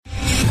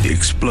The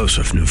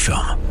explosive new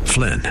film,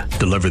 Flynn,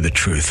 deliver the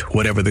truth,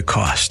 whatever the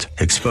cost,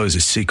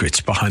 exposes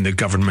secrets behind the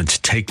government's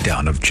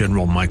takedown of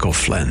General Michael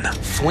Flynn.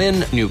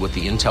 Flynn knew what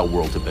the intel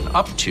world had been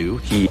up to.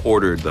 He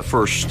ordered the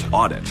first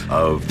audit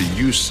of the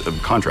use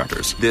of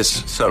contractors.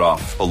 This set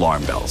off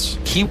alarm bells.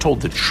 He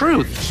told the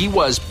truth. He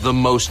was the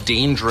most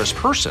dangerous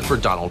person for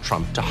Donald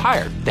Trump to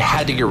hire. They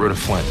had to get rid of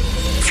Flynn.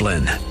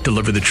 Flynn,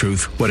 deliver the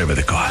truth, whatever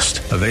the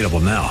cost. Available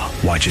now.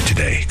 Watch it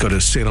today. Go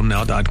to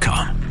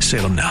salemnow.com.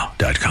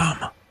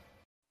 salemnow.com.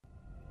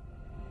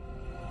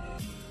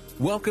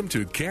 Welcome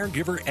to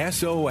Caregiver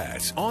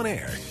SOS On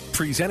Air,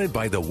 presented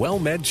by the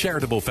WellMed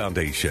Charitable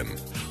Foundation,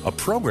 a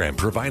program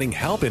providing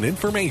help and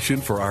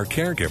information for our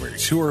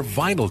caregivers who are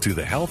vital to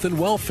the health and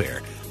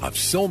welfare of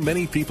so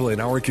many people in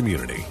our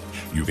community.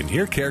 You can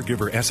hear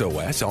Caregiver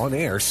SOS on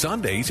air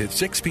Sundays at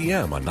 6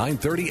 p.m. on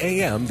 9:30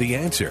 a.m. The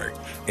Answer.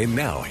 And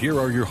now, here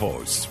are your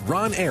hosts,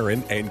 Ron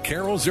Aaron and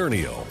Carol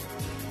Zernial.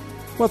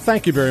 Well,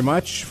 thank you very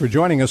much for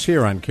joining us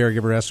here on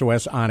Caregiver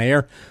SOS On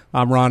Air.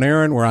 I'm Ron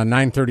Aaron. We're on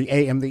 9:30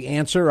 a.m. The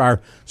Answer.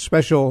 Our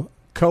special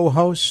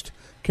co-host,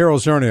 Carol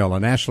Zernial, a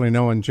nationally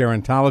known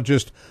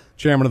gerontologist,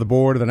 chairman of the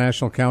board of the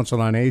National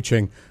Council on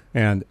Aging,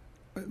 and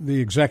the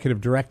executive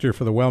director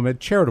for the WellMed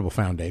Charitable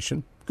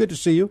Foundation. Good to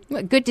see you.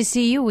 Good to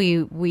see you.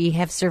 We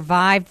have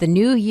survived the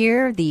new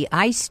year, the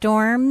ice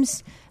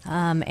storms,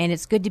 and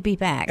it's good to be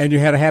back. And you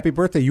had a happy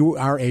birthday. You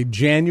are a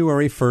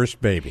January 1st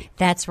baby.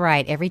 That's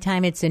right. Every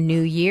time it's a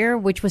new year,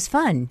 which was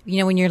fun. You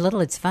know, when you're little,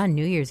 it's fun.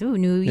 New Year's. Ooh,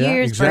 New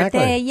Year's, exactly.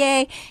 Birthday,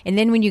 yay. And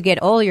then when you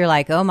get old, you're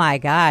like, oh, my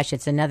gosh,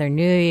 it's another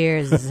New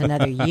Year's. It's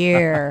another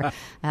year.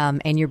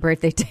 And your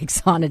birthday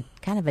takes on a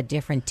kind of a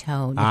different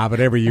tone. But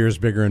every year is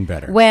bigger and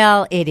better.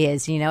 Well, it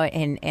is, you know,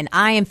 and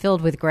I am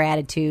filled with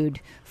gratitude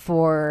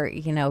for,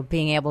 you know,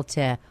 being able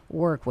to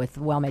work with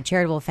WellMed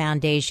Charitable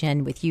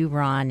Foundation, with you,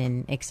 Ron,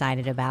 and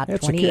excited about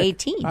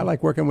 2018. I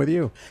like working with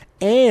you.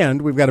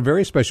 And we've got a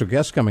very special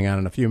guest coming on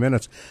in a few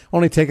minutes.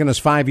 Only taken us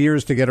 5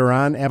 years to get her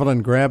on.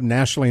 Evelyn Greb,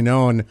 nationally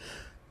known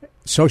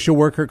social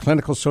worker,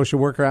 clinical social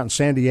worker out in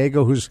San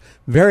Diego, who's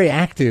very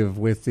active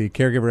with the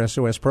Caregiver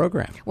SOS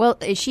program. Well,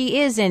 she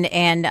is,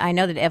 and I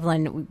know that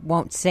Evelyn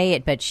won't say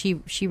it, but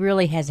she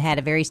really has had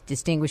a very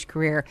distinguished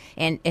career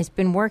and has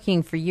been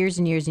working for years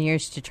and years and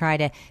years to try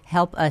to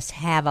help us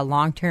have a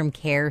long-term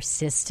care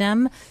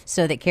system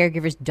so that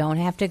caregivers don't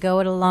have to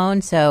go it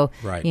alone. So,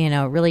 right. You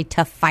know, really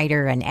tough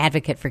fighter and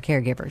advocate for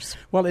caregivers.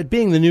 Well, it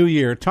being the new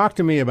year, talk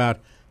to me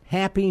about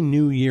Happy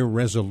New Year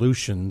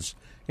resolutions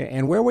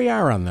and where we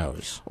are on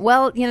those.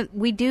 Well, you know,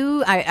 we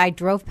do. I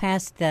drove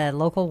past the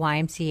local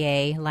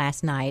YMCA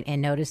last night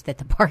and noticed that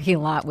the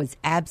parking lot was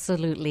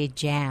absolutely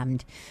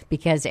jammed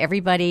because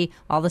everybody,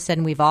 all of a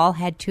sudden, we've all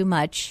had too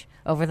much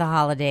over the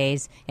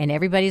holidays, and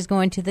everybody's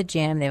going to the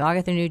gym. They've all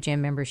got their new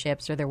gym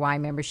memberships or their Y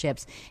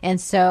memberships. And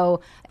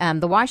so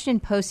the Washington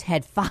Post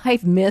had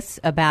 5 myths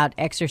about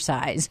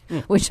exercise,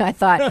 which I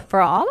thought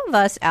for all of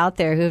us out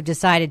there who have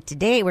decided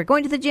today we're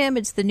going to the gym,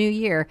 it's the new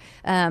year,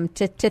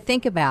 to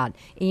think about.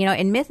 You know,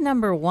 and myth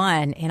number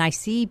 1, and I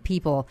see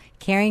people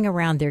carrying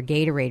around their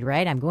Gatorade,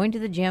 right? I'm going to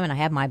the gym and I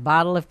have my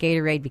bottle of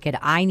Gatorade because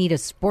I need a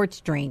sports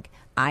drink.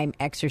 I'm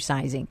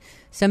exercising.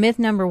 So myth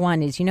number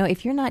 1 is, you know,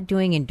 if you're not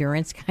doing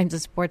endurance kinds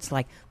of sports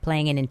like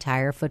playing an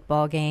entire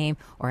football game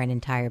or an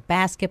entire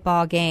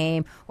basketball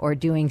game or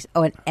doing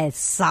a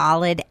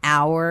solid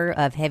hour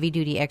of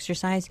heavy-duty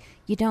exercise,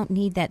 you don't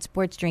need that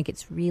sports drink.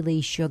 It's really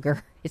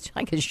sugar. It's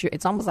like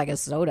it's almost like a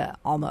soda,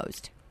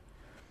 almost.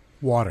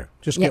 Water.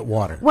 Just get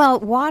water. Well,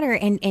 water,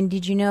 and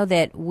did you know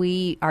that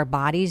our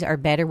bodies are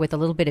better with a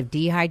little bit of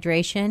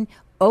dehydration?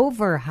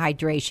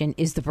 Overhydration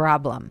is the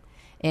problem.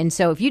 And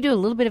so if you do a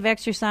little bit of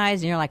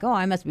exercise and you're like, oh,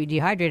 I must be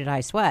dehydrated, I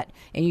sweat,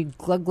 and you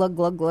glug, glug,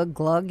 glug, glug,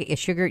 glug,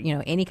 sugar, you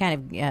know, any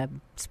kind of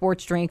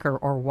sports drink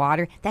or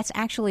water, that's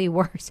actually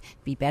worse.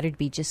 It'd be better to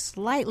be just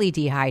slightly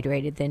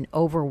dehydrated than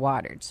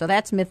overwatered. So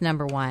that's myth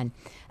number 1.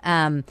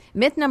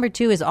 Myth number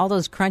 2 is all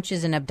those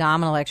crunches and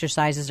abdominal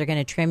exercises are going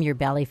to trim your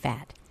belly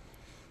fat.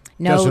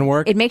 No, doesn't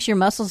work. It makes your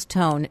muscles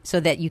tone so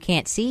that you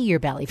can't see your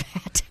belly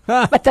fat,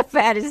 but the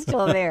fat is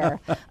still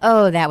there.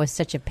 Oh, that was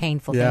such a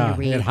painful thing to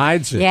read. It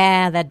hides it.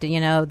 Yeah, that, you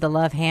know, the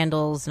love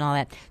handles and all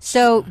that.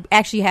 So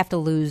actually, you have to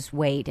lose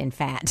weight and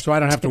fat. So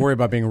I don't have to worry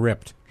about being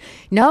ripped.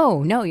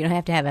 No, you don't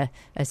have to have a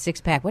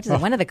 6-pack. What is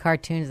it? One of the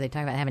cartoons they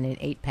talk about having an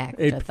 8-pack,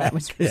 which I thought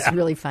was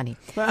really funny.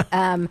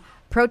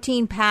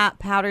 Protein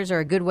powders are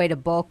a good way to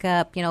bulk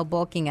up. You know,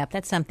 bulking up,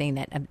 that's something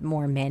that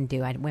more men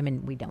do.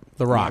 Women, we don't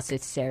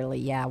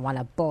necessarily, want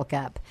to bulk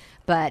up.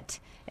 But,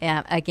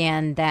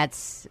 again,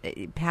 that's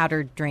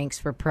powdered drinks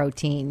for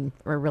protein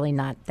are really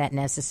not that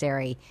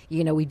necessary.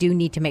 You know, we do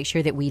need to make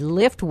sure that we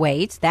lift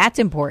weights. That's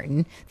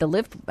important. The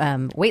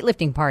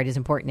weightlifting part is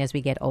important as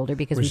we get older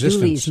because we do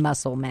lose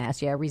muscle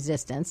mass. Yeah,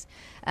 resistance.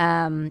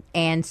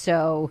 And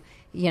so...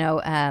 You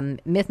know,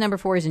 myth number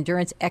 4 is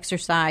endurance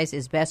exercise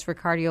is best for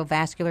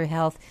cardiovascular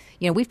health.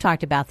 You know, we've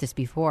talked about this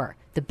before.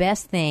 The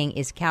best thing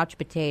is couch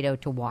potato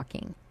to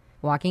walking.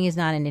 Walking is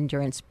not an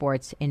endurance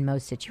sport in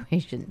most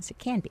situations. It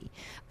can be,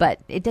 but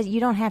it does. You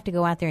don't have to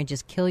go out there and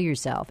just kill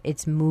yourself.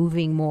 It's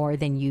moving more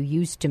than you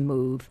used to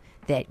move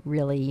that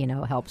really,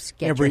 helps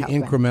get every your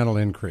health incremental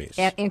going. increase.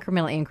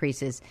 Incremental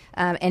increases,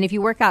 and if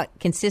you work out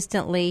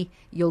consistently,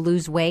 you'll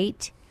lose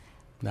weight.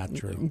 Not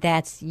true.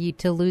 That's you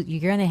to lose.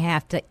 You're going to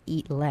have to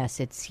eat less.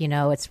 It's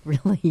it's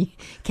really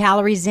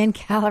calories in,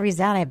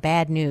 calories out. I have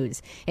bad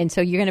news, and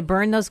so you're going to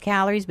burn those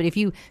calories. But if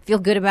you feel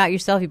good about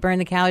yourself, you burn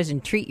the calories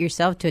and treat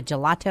yourself to a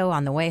gelato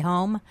on the way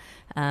home.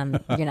 You're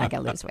not going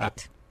to lose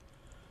weight.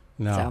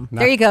 No, So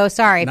there you go.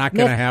 Sorry, not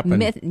going to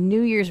happen.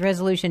 New Year's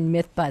resolution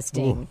myth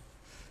busting. Ooh,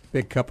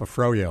 big cup of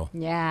froyo.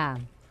 Yeah.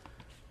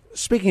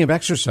 Speaking of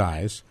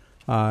exercise,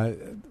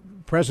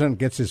 President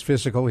gets his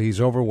physical. He's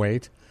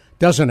overweight.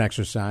 Doesn't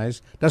exercise,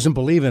 doesn't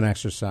believe in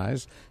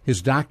exercise.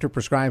 His doctor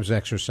prescribes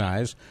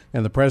exercise,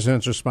 and the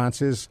president's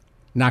response is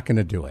not going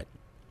to do it.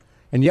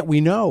 And yet we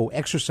know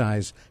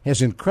exercise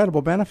has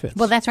incredible benefits.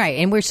 Well, that's right.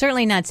 And we're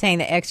certainly not saying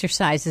that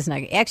exercise is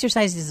not.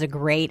 Exercise is a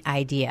great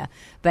idea,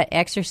 but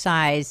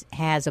exercise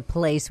has a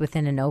place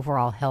within an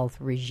overall health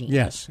regime.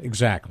 Yes,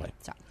 exactly.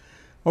 So.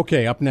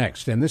 Okay, up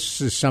next, and this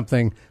is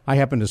something, I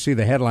happened to see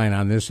the headline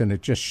on this, and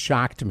it just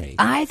shocked me.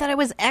 I thought it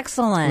was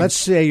excellent. Let's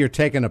say you're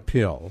taking a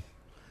pill,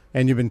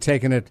 and you've been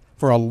taking it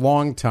for a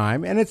long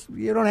time, and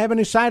you don't have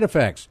any side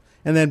effects.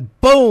 And then,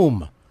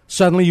 boom,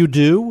 suddenly you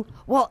do?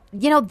 Well,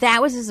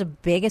 that was as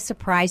big a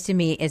surprise to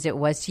me as it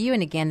was to you.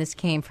 And again, this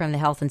came from the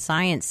health and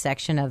science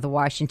section of the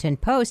Washington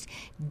Post.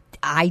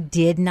 I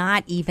did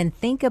not even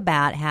think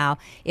about how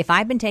if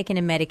I've been taking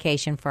a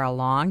medication for a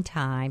long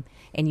time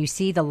and you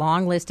see the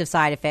long list of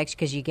side effects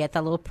because you get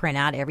the little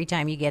printout every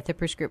time you get the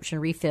prescription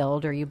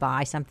refilled or you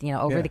buy something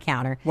over the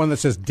counter. One that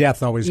says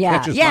death always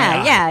catches my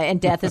eye. Yeah, and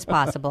death is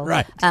possible.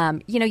 Right.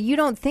 You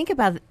don't think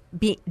about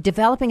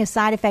developing a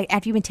side effect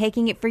after you've been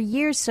taking it for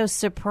years. So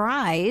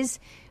surprise,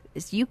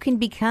 you can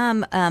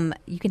become,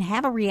 you can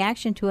have a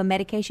reaction to a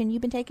medication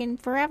you've been taking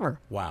forever.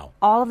 Wow.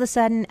 All of a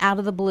sudden, out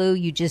of the blue,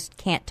 you just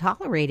can't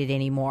tolerate it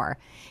anymore.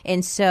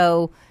 And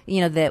so,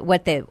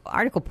 what the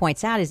article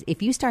points out is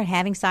if you start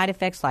having side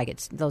effects like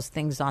it's those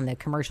things on the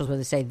commercials where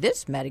they say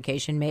this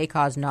medication may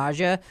cause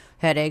nausea,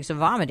 headaches, and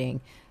vomiting.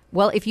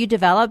 Well, if you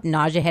develop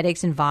nausea,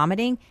 headaches, and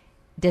vomiting,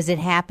 does it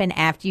happen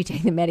after you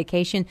take the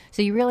medication?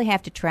 So you really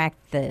have to track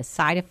the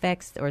side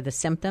effects or the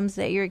symptoms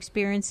that you're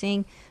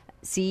experiencing.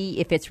 See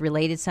if it's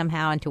related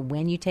somehow into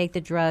when you take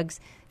the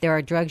drugs. There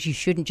are drugs you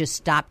shouldn't just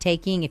stop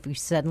taking if you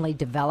suddenly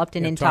developed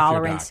an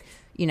intolerance.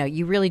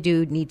 You really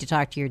do need to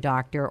talk to your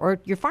doctor or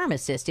your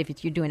pharmacist.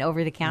 If you're doing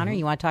over-the-counter,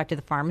 you want to talk to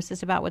the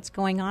pharmacist about what's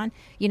going on,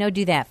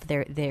 do that.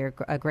 They're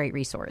a great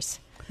resource.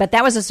 But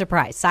that was a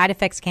surprise. Side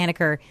effects can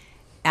occur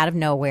out of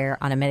nowhere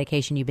on a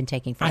medication you've been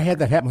taking forever. I had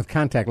that happen with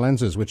contact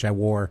lenses, which I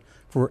wore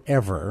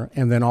forever,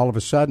 and then all of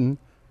a sudden,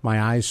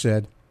 my eyes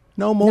said,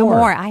 no more. No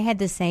more. I had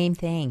the same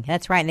thing.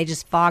 That's right. And they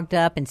just fogged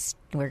up and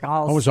were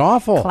all it was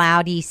awful.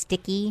 Cloudy,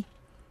 sticky.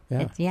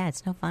 Yeah.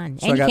 It's no fun.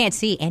 So and you can't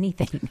see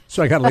anything.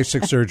 So I got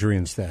LASIK surgery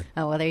instead.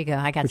 Oh, well, there you go.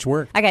 Which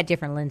worked. I got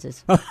different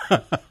lenses.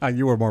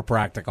 You were more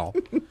practical.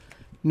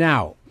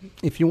 Now,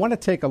 if you want to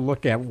take a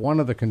look at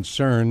one of the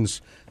concerns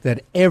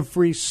that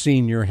every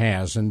senior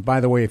has, and by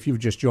the way, if you've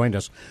just joined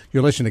us,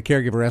 you're listening to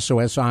Caregiver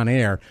SOS on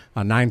air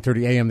on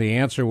 9:30 a.m. The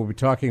Answer. We'll be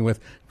talking with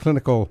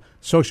clinical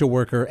social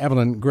worker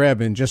Evelyn Greb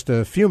in just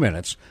a few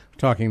minutes,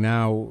 talking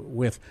now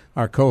with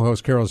our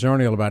co-host Carol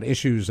Zernial about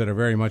issues that are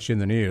very much in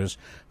the news.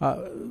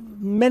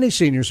 Many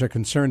seniors are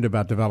concerned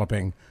about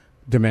developing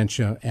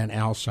dementia and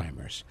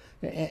Alzheimer's.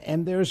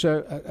 And there's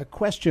a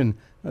question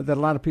that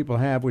a lot of people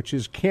have, which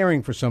is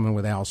caring for someone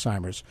with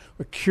Alzheimer's,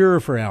 a cure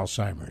for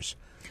Alzheimer's.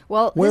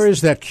 Well, where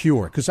is that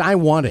cure? Because I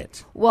want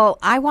it. Well,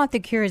 I want the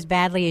cure as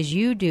badly as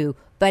you do.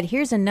 But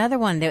here's another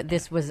one that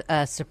this was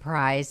a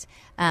surprise.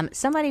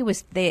 Somebody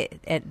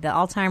at the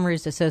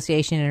Alzheimer's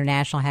Association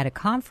International had a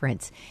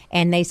conference,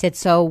 and they said,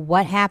 so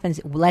what happens?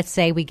 Let's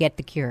say we get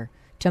the cure.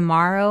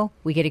 Tomorrow,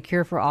 we get a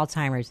cure for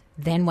Alzheimer's.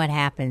 Then what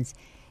happens?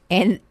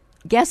 And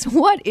guess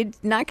what? It's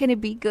not going to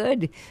be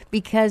good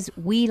because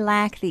we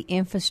lack the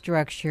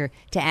infrastructure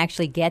to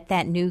actually get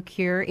that new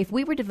cure. If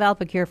we were to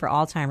develop a cure for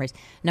Alzheimer's,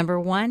 number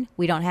one,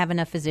 we don't have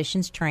enough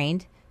physicians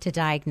trained to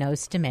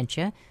diagnose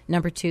dementia.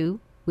 Number two,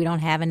 we don't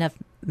have enough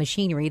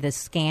machinery, the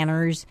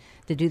scanners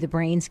to do the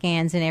brain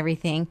scans and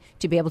everything,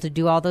 to be able to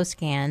do all those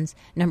scans.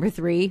 Number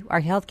three,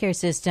 our healthcare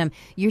system,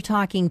 you're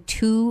talking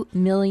 2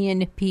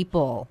 million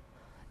people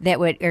that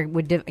would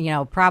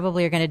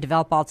probably are going to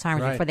develop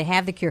Alzheimer's before they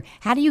have the cure.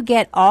 How do you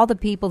get all the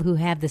people who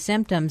have the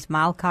symptoms,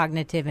 mild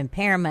cognitive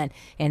impairment,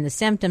 and the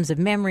symptoms of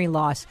memory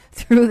loss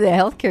through the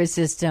healthcare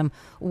system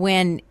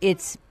when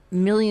it's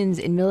millions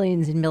and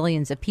millions and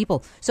millions of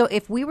people? So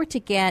if we were to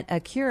get a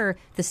cure,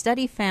 the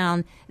study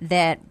found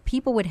that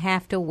people would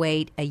have to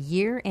wait 1.5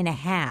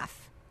 years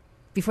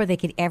before they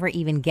could ever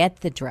even get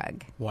the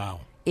drug.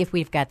 Wow. If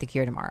we've got the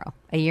cure tomorrow,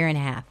 1.5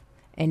 years.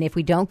 And if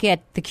we don't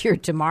get the cure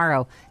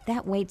tomorrow,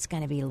 that wait's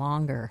going to be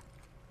longer.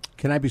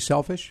 Can I be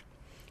selfish?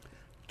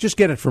 Just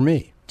get it for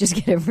me. Just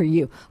get it for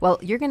you. Well,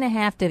 you're going to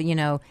have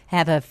to,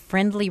 have a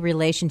friendly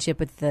relationship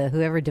with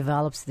whoever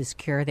develops this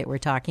cure that we're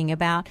talking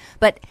about.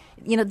 But,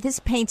 this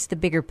paints the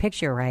bigger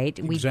picture, right?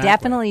 Exactly. We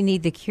definitely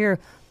need the cure,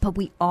 but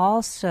we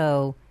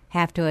also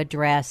have to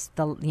address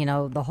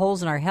the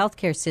holes in our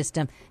healthcare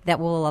system that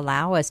will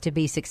allow us to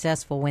be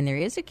successful when there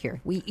is a cure.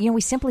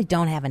 We simply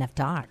don't have enough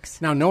docs.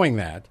 Now, knowing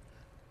that,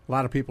 a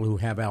lot of people who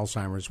have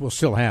Alzheimer's will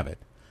still have it.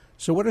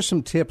 So what are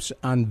some tips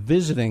on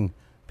visiting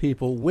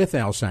people with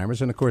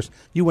Alzheimer's? And, of course,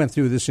 you went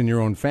through this in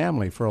your own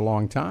family for a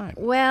long time.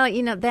 Well,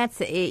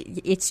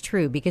 it's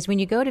true, because when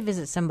you go to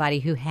visit somebody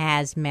who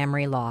has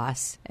memory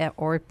loss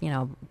or,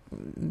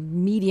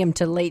 medium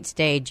to late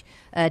stage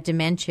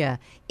dementia,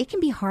 it can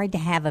be hard to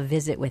have a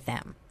visit with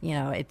them.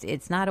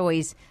 It's not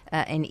always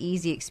an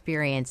easy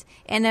experience.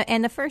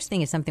 And the first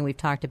thing is something we've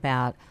talked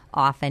about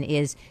often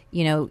is,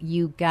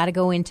 you got to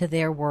go into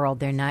their world.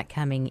 They're not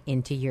coming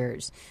into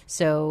yours.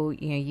 So,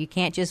 you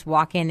can't just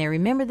walk in there.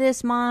 Remember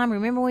this, Mom?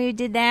 Remember when you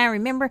did that?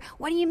 Remember?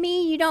 What do you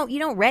mean you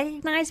don't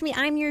recognize me?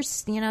 I'm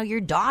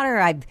your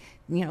daughter.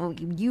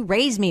 You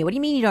raised me. What do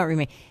you mean you don't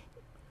remember?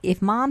 If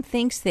Mom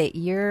thinks that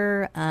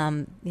you're,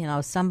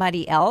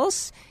 somebody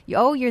else,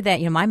 you're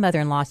that, my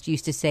mother-in-law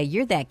used to say,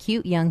 you're that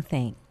cute young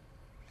thing.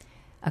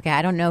 Okay,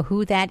 I don't know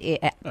who that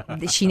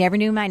is. She never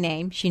knew my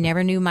name. She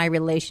never knew my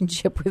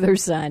relationship with her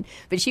son.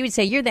 But she would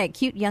say, you're that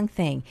cute young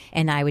thing.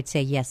 And I would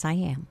say, yes, I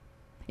am.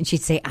 And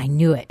she'd say, I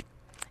knew it.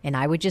 And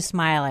I would just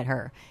smile at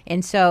her.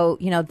 And so,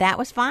 that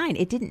was fine.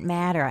 It didn't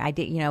matter.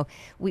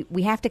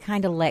 We have to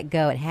kind of let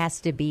go. It has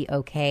to be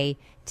okay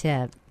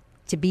to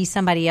be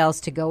somebody else,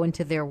 to go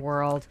into their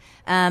world.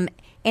 And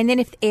then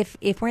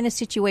if we're in a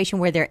situation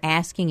where they're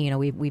asking,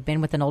 we've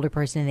been with an older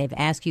person and they've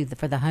asked you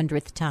for the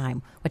 100th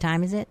time, what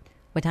time is it?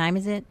 What time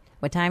is it?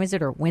 What time is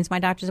it? Or when's my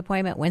doctor's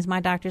appointment? When's my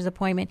doctor's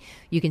appointment?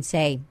 You can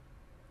say,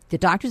 the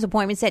doctor's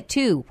appointment's at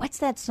 2. What's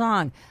that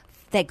song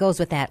that goes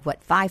with that?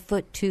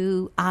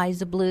 5'2",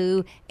 eyes of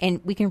blue? And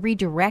we can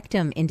redirect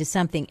them into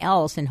something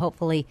else, and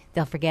hopefully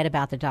they'll forget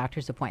about the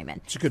doctor's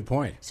appointment. It's a good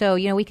point. So,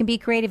 we can be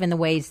creative in the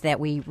ways that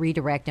we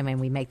redirect them and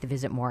we make the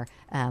visit more,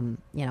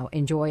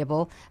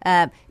 enjoyable.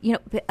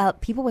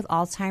 People with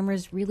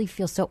Alzheimer's really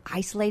feel so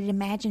isolated.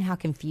 Imagine how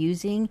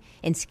confusing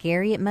and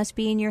scary it must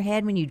be in your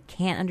head when you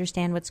can't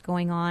understand what's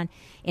going on.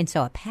 And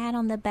so a pat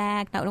on the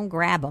back, no, don't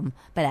grab them,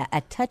 but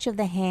a touch of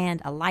the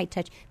hand, a light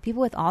touch.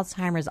 People with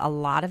Alzheimer's a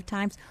lot of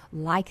times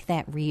like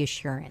that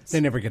reassurance.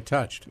 They never get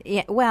touched.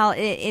 Yeah, well,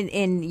 you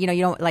don't you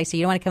don't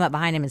want to come up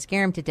behind them and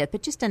scare them to death,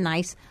 but just a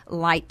nice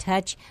light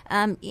touch.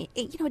 And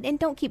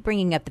don't keep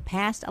bringing up the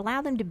past.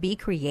 Allow them to be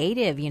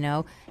creative.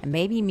 And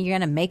maybe you're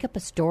going to make up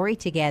a story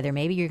together.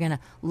 Maybe you're going to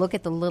look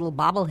at the little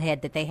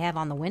bobblehead that they have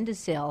on the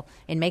windowsill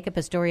and make up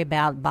a story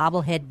about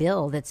Bobblehead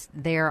Bill that's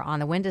there on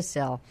the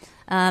windowsill.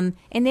 And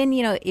then,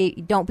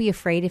 don't be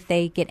afraid if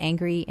they get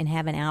angry and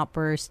have an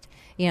outburst.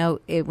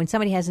 When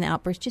somebody has an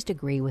outburst, just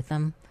agree with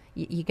them.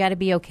 You got to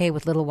be okay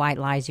with little white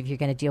lies if you're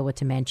going to deal with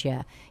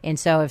dementia. And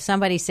so if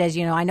somebody says,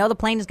 I know the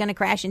plane is going to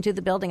crash into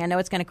the building. I know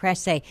it's going to crash.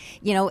 Say,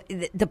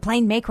 the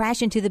plane may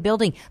crash into the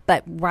building,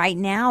 but right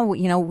now,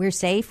 we're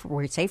safe.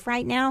 We're safe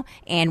right now.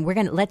 And why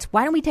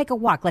don't we take a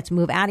walk? Let's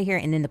move out of here.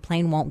 And then the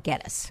plane won't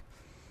get us.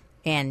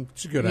 And,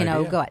 it's a good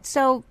idea. Go out.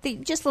 So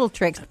just little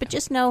tricks, but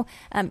just know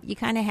you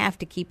kind of have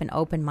to keep an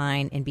open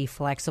mind and be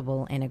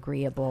flexible and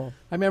agreeable.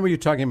 I remember you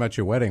talking about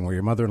your wedding where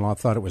your mother-in-law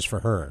thought it was for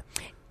her.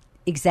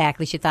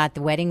 Exactly. She thought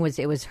the wedding was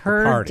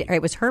her party.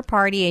 It was her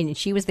party, and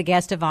she was the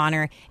guest of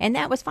honor, and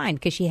that was fine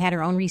because she had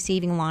her own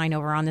receiving line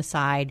over on the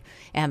side,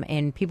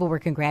 and people were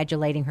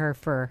congratulating her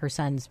for her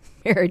son's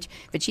marriage,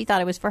 but she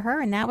thought it was for her,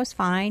 and that was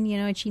fine,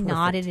 and she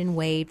nodded and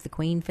waved, the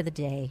queen for the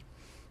day.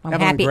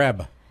 Evelyn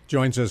Greb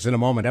joins us in a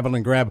moment.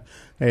 Evelyn Greb,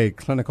 a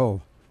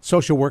clinical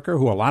social worker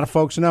who a lot of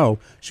folks know.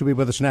 She'll be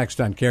with us next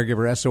on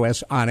Caregiver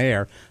SOS On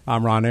Air.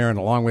 I'm Ron Aaron,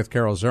 along with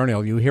Carol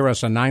Zernial. You hear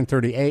us on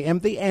 9:30 a.m.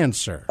 The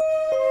Answer.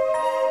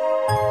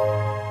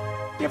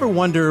 You ever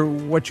wonder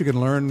what you can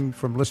learn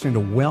from listening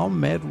to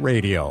WellMed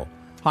Radio?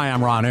 Hi,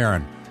 I'm Ron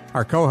Aaron.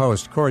 Our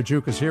co-host, Cora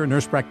Juke, is here,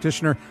 nurse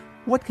practitioner.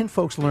 What can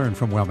folks learn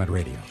from WellMed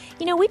Radio?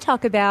 We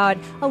talk about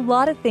a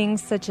lot of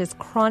things such as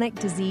chronic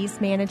disease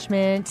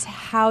management,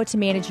 how to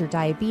manage your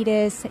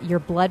diabetes, your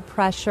blood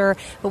pressure,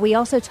 but we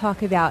also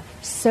talk about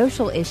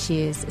social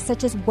issues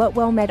such as what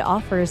WellMed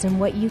offers and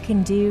what you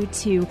can do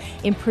to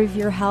improve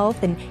your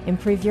health and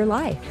improve your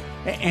life.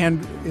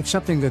 And it's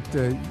something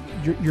that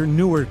you're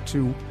newer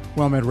to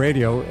WellMed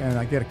Radio, and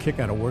I get a kick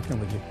out of working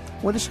with you.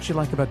 What is it you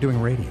like about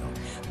doing radio?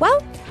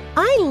 Well,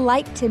 I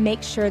like to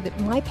make sure that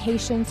my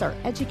patients are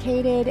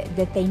educated,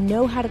 that they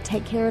know how to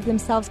take care of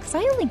themselves, because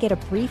I only get a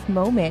brief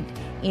moment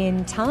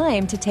in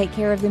time to take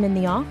care of them in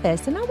the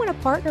office, and I want to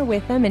partner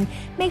with them and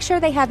make sure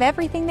they have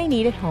everything they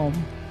need at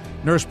home.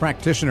 Nurse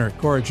practitioner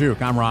Cora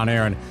Juke, I'm Ron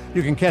Aaron.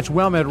 You can catch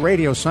WellMed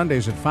Radio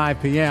Sundays at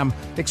 5 p.m.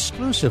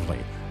 exclusively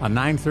on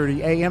 9:30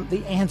 a.m.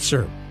 The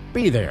Answer.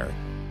 Be there.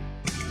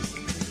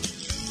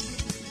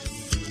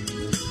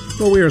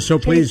 Well, we are so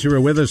pleased you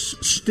are with us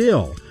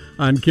still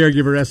on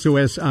Caregiver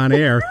SOS On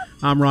Air.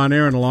 I'm Ron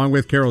Aaron, along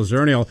with Carol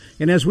Zernial.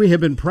 And as we have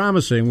been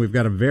promising, we've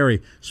got a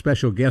very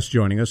special guest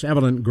joining us,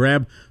 Evelyn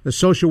Greb, the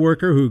social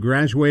worker who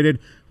graduated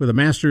with a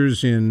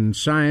master's in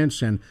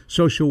science and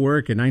social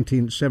work in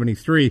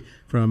 1973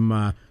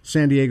 from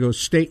San Diego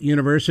State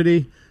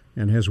University,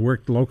 and has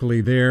worked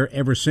locally there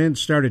ever since,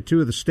 started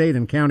 2 of the state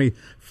and county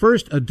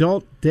first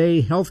adult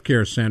day health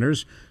care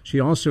centers. She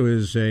also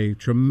is a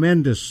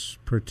tremendous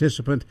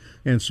participant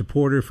and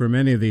supporter for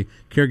many of the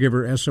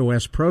Caregiver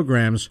SOS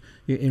programs,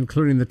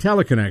 including the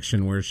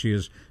Teleconnection, where she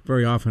is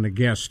very often a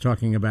guest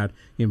talking about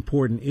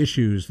important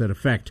issues that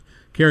affect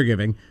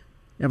caregiving.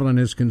 Evelyn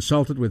has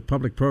consulted with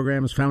public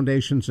programs,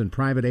 foundations, and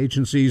private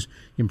agencies,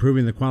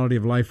 improving the quality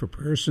of life for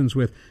persons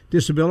with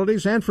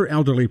disabilities and for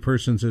elderly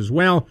persons as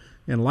well,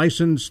 and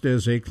licensed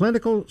as a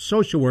clinical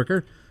social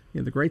worker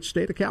in the great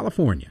state of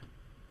California.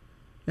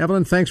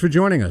 Evelyn, thanks for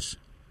joining us.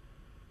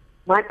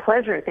 My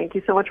pleasure. Thank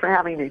you so much for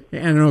having me.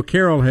 And I know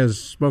Carol has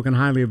spoken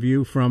highly of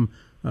you from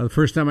the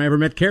first time I ever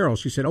met Carol.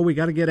 She said, we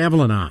got to get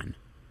Evelyn on.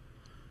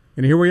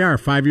 And here we are,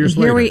 5 years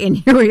later.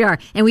 Here we are.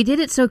 And we did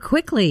it so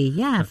quickly.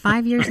 Yeah,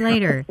 5 years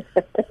later.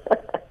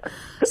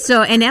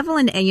 So, and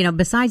Evelyn,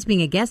 besides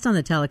being a guest on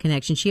the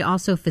Teleconnection, she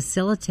also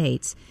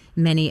facilitates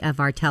many of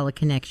our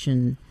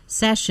Teleconnection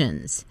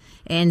sessions.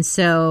 And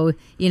so,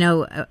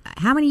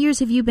 how many years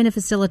have you been a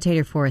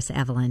facilitator for us,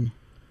 Evelyn?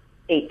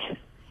 8.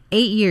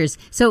 8 years.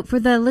 So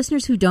for the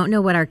listeners who don't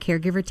know what our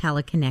Caregiver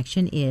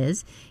Teleconnection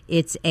is,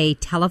 it's a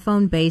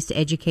telephone-based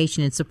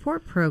education and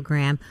support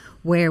program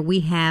where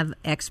we have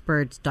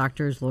experts,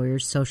 doctors,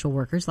 lawyers, social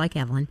workers like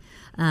Evelyn,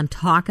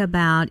 talk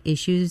about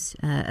issues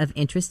of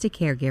interest to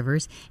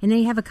caregivers, and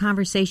they have a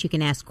conversation. You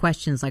can ask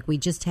questions. Like we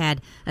just had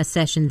a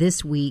session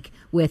this week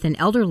with an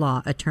elder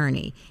law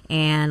attorney,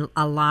 and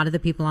a lot of the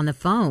people on the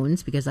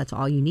phones, because that's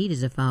all you need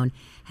is a phone,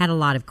 had a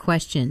lot of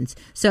questions.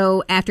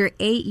 So after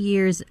 8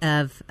 years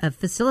of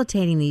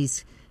facilitating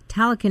these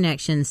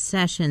Teleconnection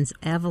sessions,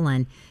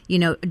 Evelyn,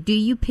 do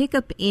you pick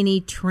up any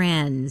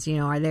trends?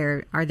 Are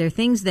there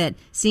things that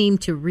seem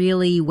to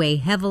really weigh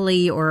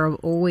heavily or are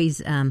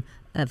always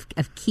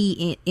of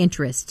key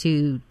interest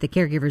to the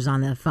caregivers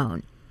on the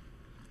phone?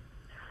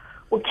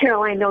 Well,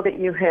 Carol, I know that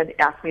you had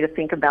asked me to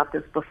think about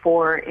this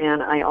before,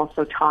 and I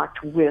also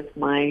talked with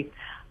my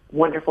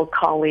wonderful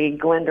colleague,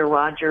 Glenda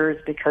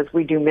Rogers, because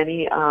we do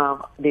many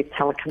of the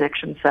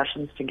Teleconnection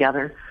sessions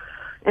together.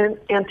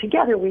 And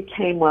together we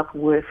came up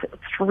with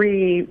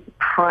 3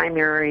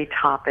 primary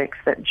topics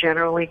that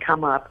generally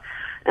come up,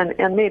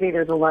 and maybe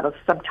there's a lot of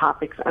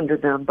subtopics under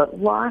them, but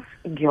loss,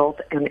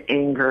 guilt, and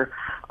anger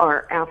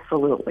are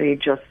absolutely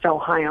just so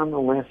high on the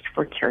list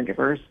for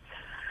caregivers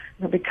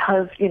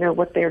because,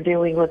 what they're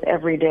dealing with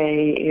every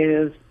day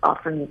is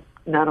often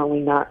not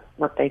only not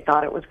what they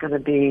thought it was going to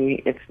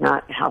be, it's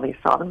not how they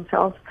saw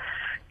themselves.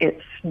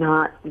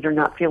 They're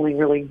not feeling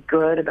really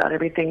good about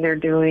everything they're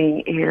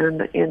doing,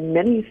 and in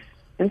many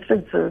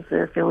instances,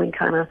 they're feeling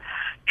kind of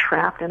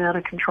trapped and out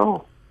of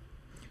control.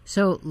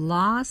 So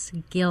loss,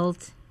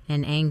 guilt,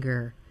 and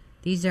anger,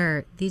 these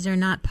are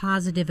not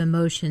positive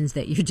emotions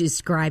that you're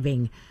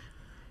describing.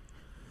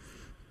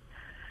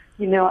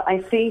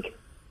 I think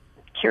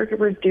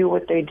caregivers do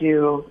what they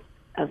do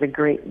as a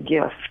great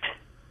gift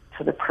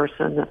to the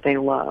person that they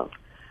love.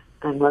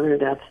 And whether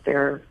that's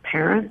their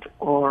parent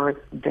or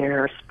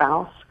their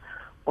spouse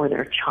or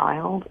their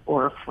child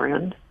or a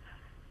friend,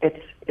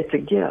 it's a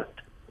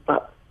gift.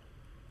 But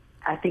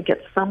I think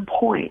at some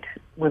point,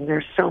 when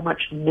there's so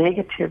much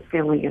negative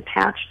feeling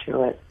attached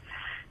to it,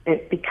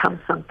 it becomes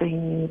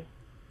something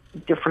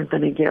different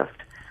than a gift.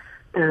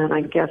 And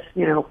I guess,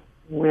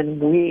 when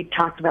we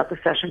talked about the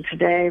session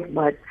today,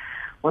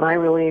 what I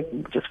really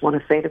just want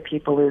to say to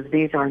people is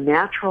these are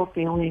natural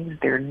feelings,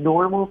 they're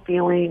normal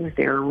feelings,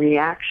 they're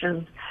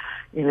reactions.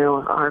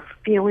 Our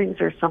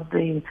feelings are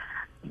something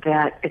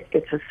that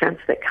it's a sense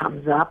that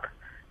comes up,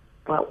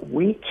 but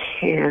we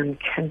can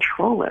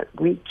control it.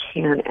 We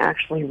can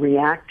actually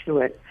react to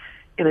it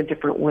in a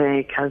different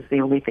way because the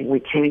only thing we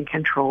can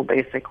control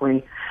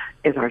basically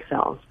is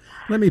ourselves.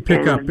 Let me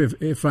pick up,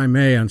 if I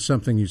may, on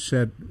something you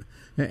said,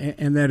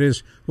 and that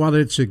is, while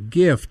it's a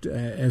gift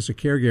as a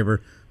caregiver,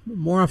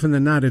 more often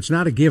than not, it's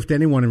not a gift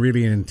anyone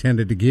really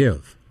intended to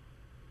give.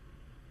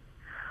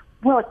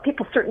 Well,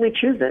 people certainly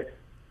choose it.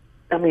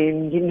 I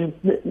mean,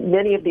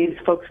 many of these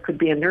folks could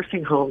be in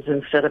nursing homes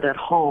instead of at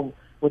home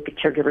with the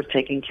caregivers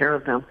taking care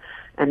of them.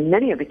 And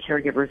many of the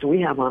caregivers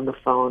we have on the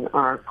phone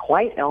are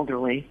quite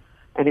elderly,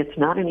 and it's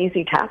not an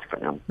easy task for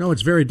them. No,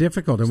 it's very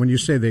difficult. And when you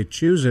say they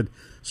choose it,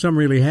 some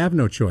really have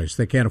no choice.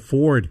 They can't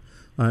afford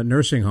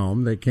nursing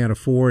home. They can't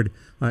afford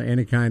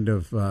any kind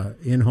of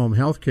in-home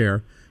health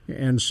care.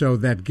 And so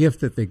that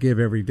gift that they give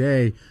every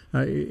day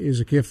is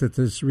a gift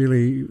that's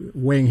really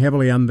weighing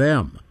heavily on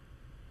them.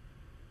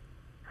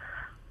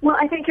 Well,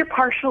 I think you're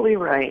partially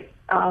right.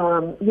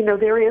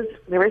 There is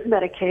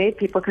Medicaid.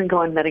 People can go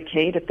on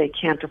Medicaid if they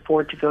can't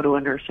afford to go to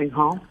a nursing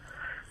home.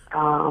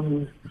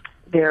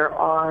 There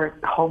are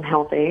home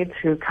health aides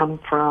who come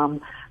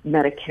from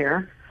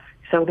Medicare.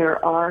 So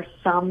there are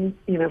some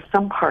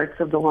parts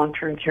of the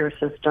long-term care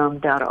system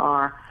that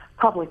are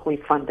publicly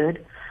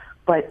funded,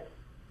 but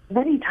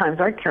many times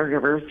our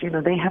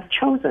caregivers, they have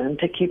chosen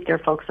to keep their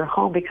folks at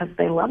home because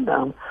they love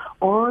them,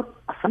 or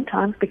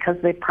sometimes because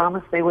they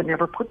promised they would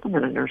never put them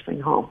in a nursing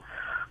home,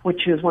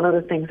 which is one of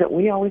the things that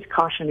we always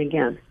caution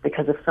against,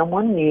 because if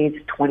someone needs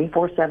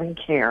 24/7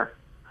 care,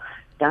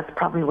 that's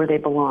probably where they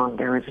belong.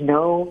 There is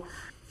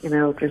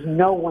there's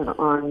no one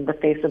on the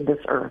face of this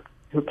earth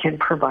who can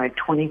provide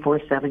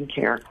 24/7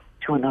 care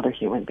to another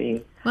human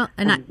being. Well,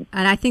 and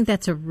I think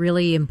that's a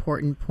really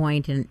important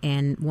point,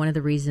 and one of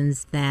the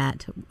reasons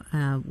that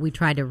we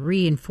try to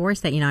reinforce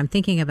that. I'm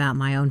thinking about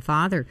my own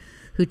father,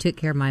 who took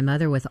care of my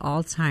mother with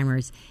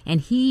Alzheimer's, and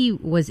he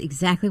was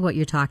exactly what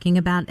you're talking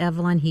about,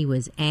 Evelyn. He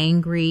was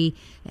angry,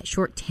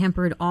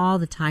 short-tempered all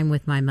the time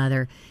with my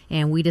mother,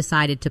 and we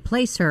decided to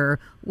place her,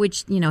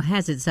 which,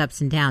 has its ups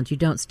and downs. You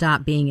don't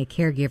stop being a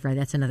caregiver.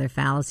 That's another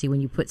fallacy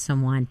when you put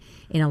someone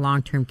in a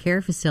long-term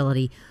care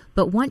facility.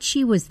 But once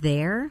she was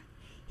there,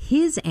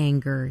 his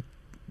anger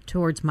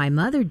towards my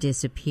mother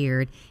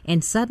disappeared,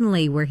 and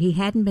suddenly, where he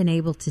hadn't been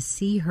able to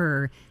see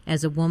her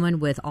as a woman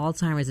with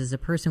Alzheimer's, as a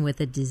person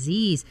with a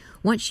disease,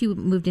 once she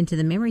moved into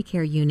the memory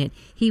care unit,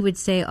 he would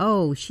say,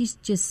 "Oh, she's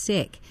just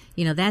sick.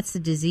 That's the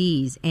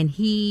disease." And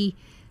he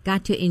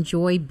got to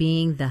enjoy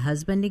being the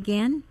husband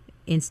again.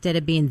 Instead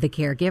of being the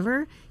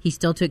caregiver, he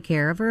still took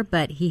care of her,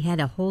 but he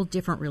had a whole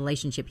different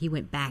relationship. He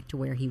went back to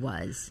where he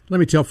was. Let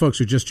me tell folks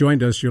who just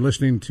joined us, you're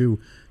listening to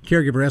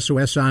Caregiver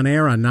SOS on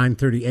air on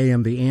 9:30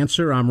 a.m. The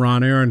Answer. I'm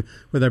Ron Aaron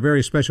with our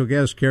very special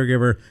guest,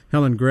 caregiver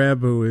Helen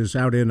Greb, who is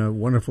out in a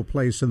wonderful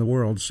place in the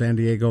world, San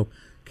Diego,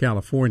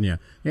 California.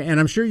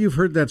 And I'm sure you've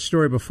heard that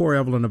story before,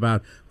 Evelyn,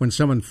 about when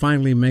someone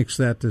finally makes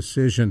that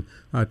decision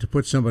to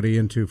put somebody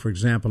into, for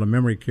example, a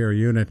memory care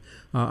unit,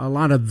 a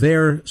lot of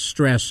their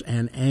stress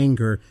and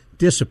anger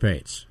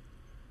dissipates.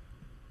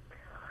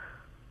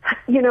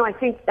 I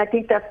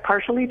think that's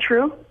partially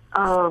true.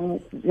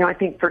 I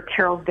think for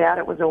Carol's dad,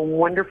 it was a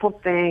wonderful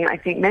thing. I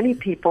think many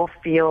people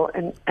feel,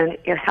 and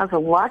it has a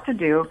lot to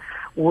do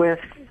with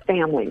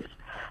families.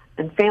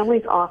 And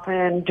families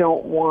often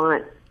don't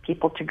want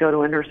people to go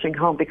to a nursing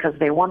home because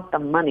they want the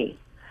money.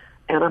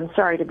 And I'm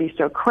sorry to be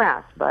so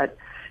crass, but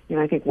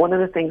I think one of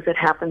the things that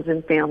happens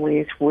in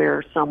families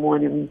where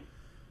someone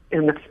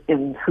in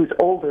who's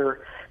older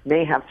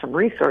may have some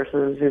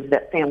resources is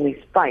that families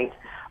fight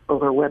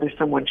over whether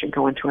someone should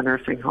go into a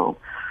nursing home.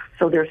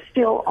 So there's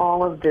still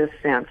all of this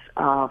sense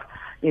of,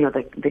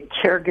 the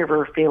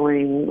caregiver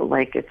feeling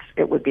like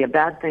it would be a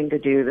bad thing to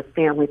do, the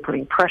family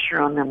putting pressure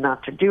on them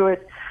not to do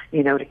it,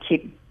 to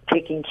keep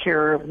taking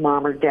care of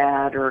mom or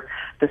dad or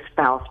the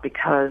spouse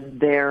because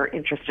they're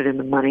interested in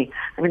the money.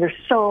 I mean, it's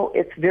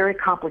a very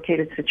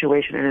complicated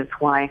situation, and it's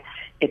why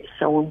it's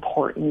so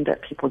important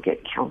that people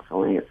get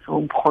counseling. It's so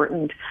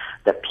important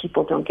that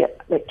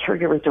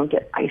caregivers don't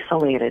get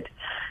isolated.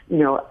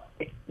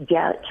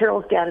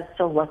 Carol's dad is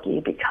so lucky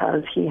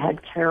because he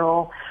had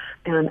Carol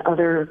and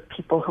other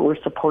people who were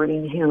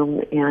supporting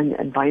him and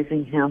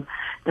advising him.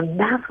 And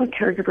that's what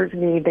caregivers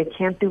need. They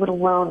can't do it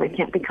alone. They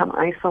can't become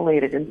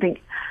isolated and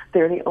think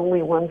they're the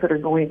only ones that are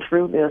going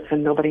through this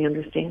and nobody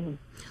understands them.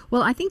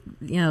 Well, I think,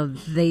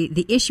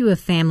 the issue of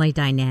family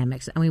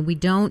dynamics, we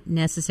don't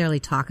necessarily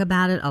talk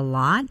about it a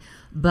lot,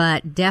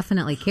 but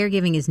definitely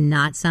caregiving is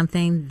not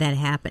something that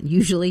happens.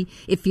 Usually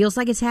it feels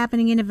like it's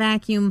happening in a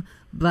vacuum,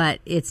 but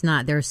it's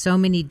not. There are so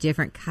many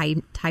different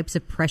types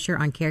of pressure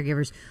on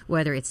caregivers,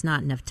 whether it's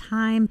not enough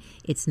time,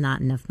 it's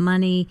not enough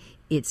money,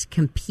 it's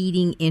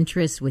competing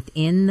interests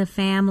within the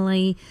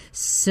family.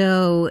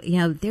 So,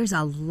 there's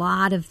a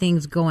lot of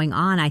things going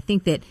on. I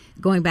think that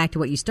going back to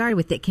what you started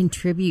with, that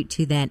contribute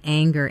to that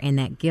anger and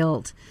that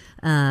guilt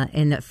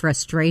and that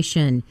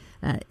frustration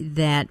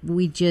that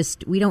we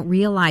don't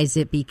realize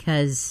it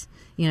because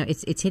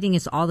it's hitting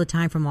us all the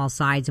time from all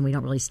sides, and we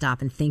don't really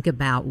stop and think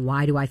about,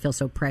 why do I feel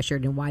so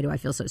pressured and why do I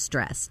feel so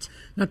stressed?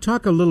 Now,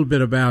 talk a little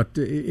bit about,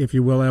 if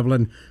you will,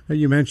 Evelyn,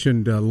 you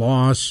mentioned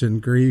loss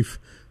and grief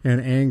and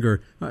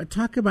anger.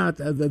 Talk about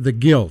the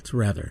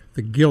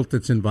guilt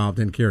that's involved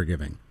in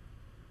caregiving.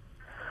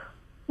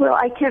 Well,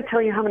 I can't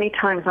tell you how many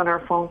times on our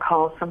phone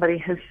calls somebody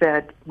has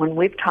said, when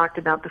we've talked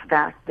about the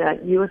fact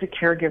that you as a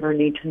caregiver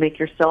need to make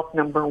yourself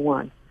number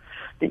one,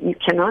 that you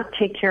cannot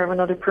take care of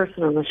another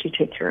person unless you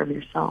take care of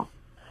yourself.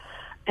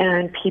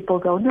 And people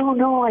go,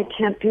 no, I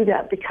can't do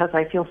that because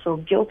I feel so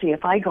guilty.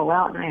 If I go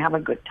out and I have a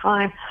good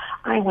time,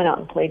 I went out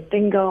and played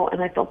bingo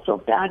and I felt so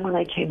bad when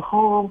I came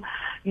home,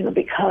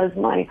 because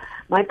my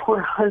poor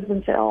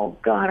husband said, oh,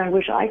 God, I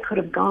wish I could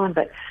have gone,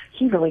 but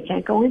he really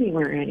can't go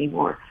anywhere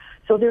anymore.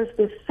 So there's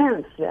this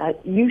sense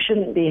that you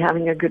shouldn't be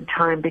having a good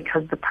time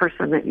because the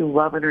person that you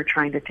love and are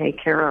trying to take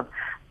care of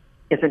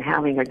isn't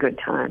having a good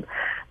time.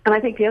 And I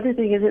think the other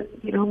thing is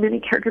that,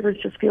 many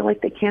caregivers just feel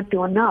like they can't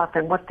do enough,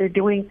 and what they're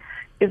doing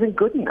isn't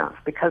good enough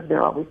because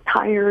they're always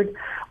tired,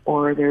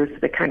 or there's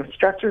the kind of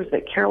stressors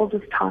that Carol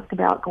just talked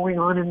about going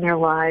on in their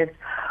lives,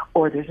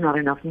 or there's not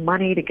enough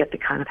money to get the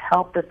kind of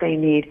help that they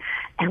need,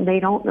 and they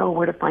don't know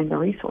where to find the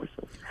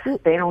resources.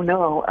 They don't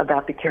know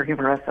about the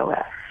Caregiver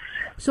SOS.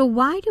 So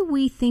why do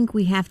we think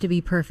we have to be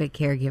perfect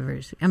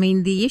caregivers? I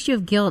mean, the issue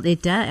of guilt,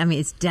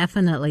 it's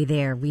definitely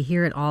there. We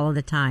hear it all of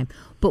the time.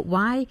 But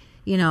why,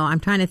 I'm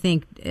trying to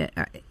think,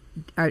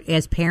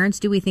 as parents,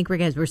 do we think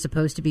we're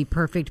supposed to be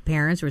perfect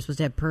parents? We're supposed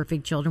to have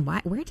perfect children?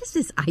 Where does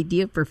this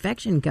idea of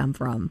perfection come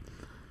from?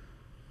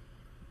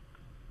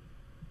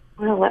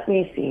 Well, let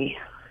me see.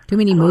 Too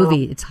many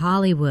movies. It's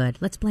Hollywood.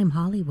 Let's blame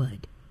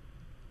Hollywood.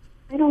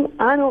 I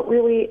don't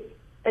really.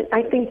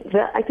 I think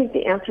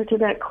the answer to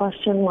that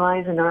question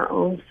lies in our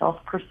own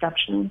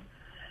self-perception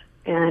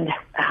and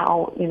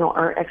how,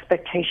 our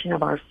expectation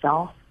of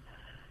ourselves,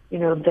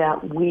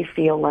 that we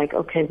feel like,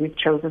 okay, we've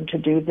chosen to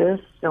do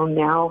this, so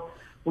now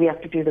we have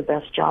to do the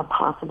best job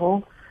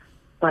possible.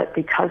 But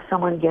because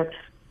someone gets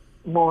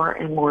more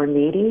and more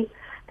needy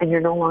and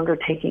you're no longer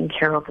taking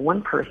care of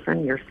one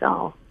person,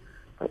 yourself,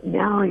 but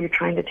now you're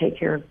trying to take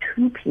care of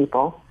two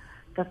people,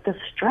 that the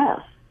stress,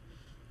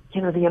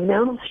 the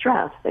amount of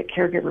stress that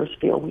caregivers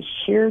feel, we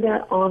hear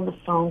that on the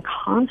phone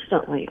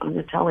constantly on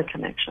the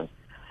teleconnection.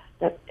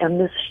 And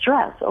this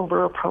stress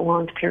over a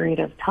prolonged period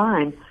of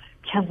time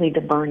can lead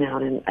to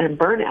burnout. And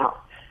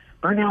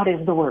burnout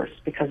is the worst,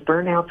 because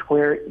burnout's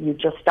where you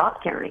just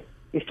stop caring.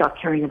 You stop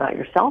caring about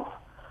yourself.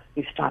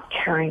 You stop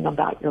caring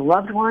about your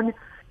loved one.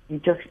 You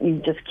just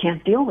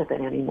can't deal with it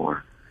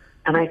anymore.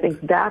 And I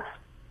think that's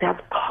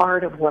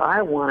part of what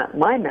I want.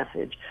 My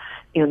message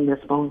in this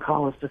phone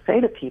call is to say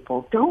to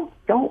people, don't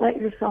let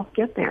yourself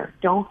get there.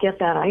 Don't get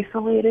that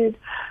isolated.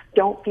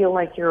 Don't feel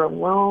like you're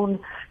alone.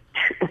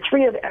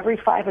 3 of every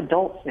 5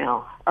 adults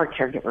now are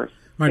caregivers.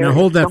 All right, now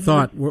hold that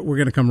thought. We're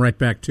going to come right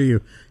back to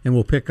you, and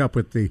we'll pick up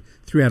with the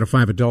 3 out of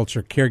 5 adults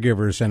are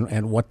caregivers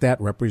and what that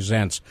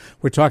represents.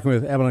 We're talking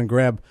with Evelyn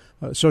Greb,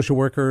 a social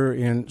worker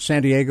in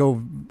San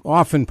Diego,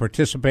 often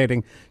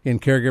participating in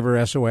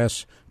Caregiver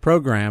SOS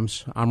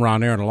programs. I'm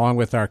Ron Aaron, along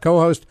with our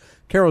co-host,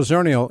 Carol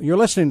Zernial. You're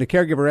listening to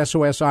Caregiver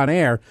SOS on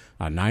air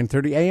on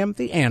 9:30 a.m.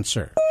 The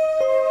Answer.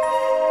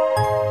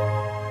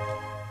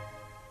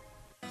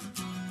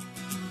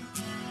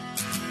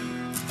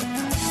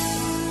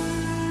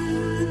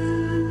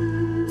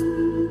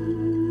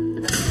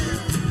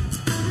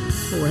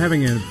 We're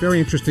having a very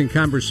interesting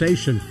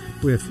conversation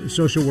with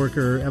social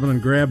worker Evelyn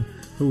Greb,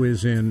 who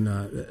is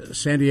in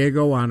San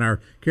Diego on our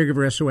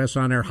Caregiver SOS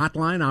on air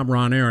hotline. I'm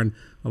Ron Aaron,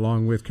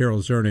 along with Carol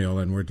Zernial,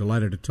 and we're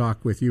delighted to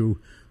talk with you,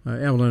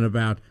 Evelyn,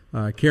 about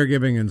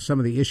caregiving and some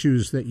of the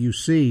issues that you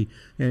see.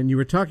 And you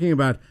were talking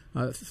about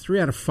 3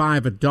 out of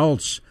 5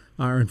 adults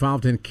are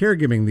involved in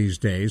caregiving these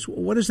days.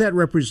 What does that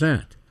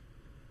represent?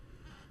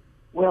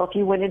 Well, if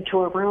you went into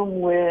a room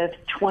with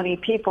 20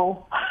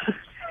 people,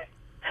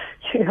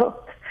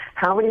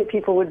 how many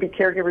people would be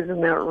caregivers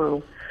in that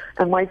room?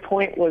 And my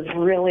point was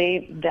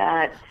really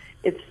that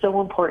it's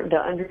so important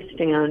to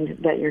understand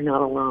that you're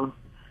not alone,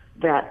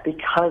 that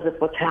because of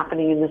what's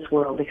happening in this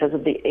world, because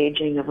of the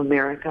aging of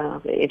America,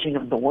 the aging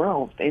of the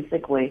world,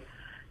 basically,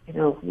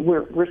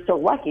 we're so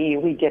lucky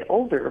we get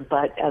older,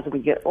 but as we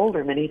get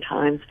older, many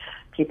times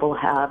people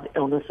have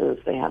illnesses,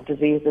 they have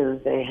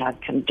diseases, they have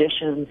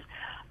conditions,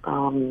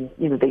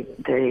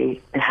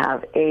 they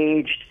have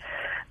aged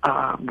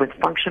with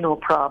functional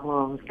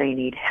problems, they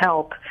need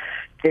help.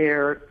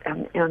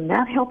 And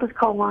that help is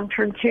called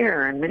long-term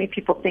care, and many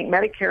people think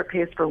Medicare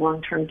pays for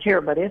long-term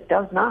care, but it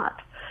does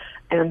not.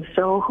 And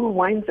so who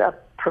winds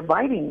up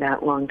providing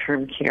that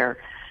long-term care?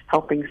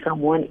 Helping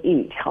someone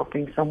eat,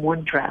 helping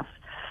someone dress,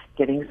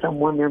 getting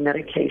someone their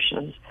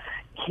medications,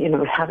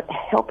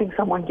 helping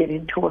someone get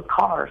into a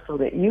car so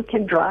that you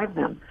can drive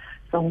them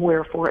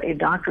somewhere for a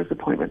doctor's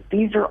appointment.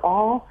 These are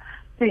all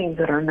things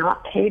that are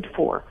not paid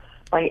for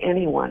by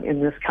anyone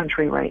in this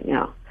country right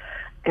now.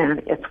 And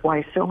it's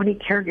why so many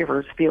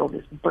caregivers feel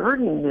this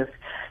burden,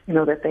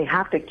 that they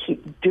have to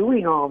keep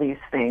doing all these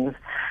things,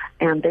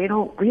 and they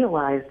don't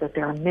realize that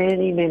there are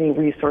many, many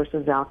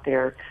resources out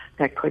there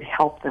that could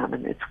help them.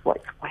 And it's why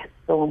it's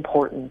so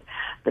important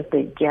that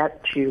they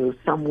get to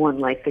someone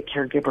like the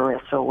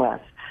Caregiver SOS.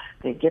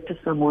 They get to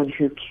someone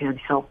who can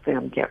help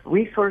them get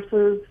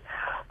resources,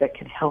 that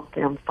can help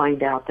them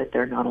find out that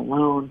they're not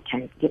alone,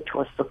 can get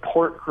to a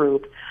support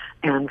group,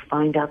 and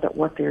find out that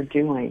what they're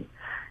doing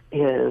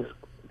is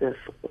this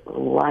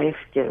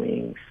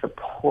life-giving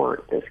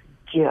support, this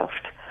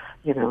gift,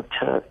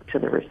 to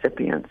the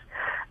recipients.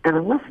 And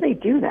unless they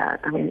do that,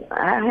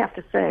 I have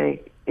to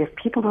say, if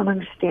people don't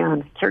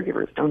understand,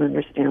 caregivers don't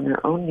understand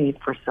their own need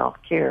for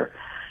self-care,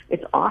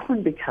 it's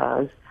often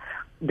because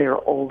they're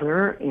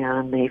older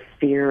and they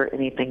fear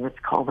anything that's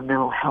called a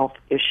mental health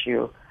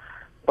issue.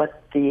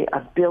 But the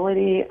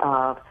ability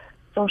of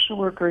social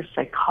workers,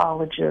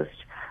 psychologists,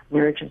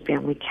 marriage and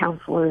family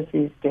counselors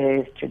these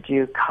days to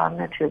do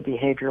cognitive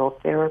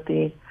behavioral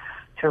therapy,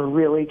 to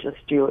really just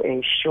do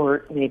a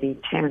short, maybe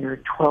 10 or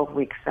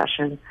 12-week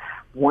session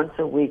once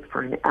a week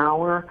for an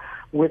hour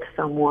with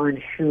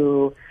someone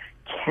who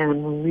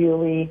can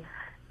really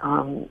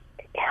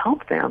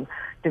help them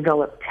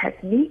develop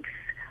techniques,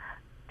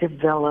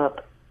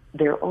 develop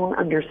their own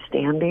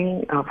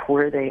understanding of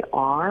where they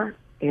are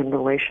in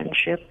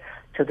relationship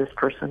to this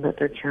person that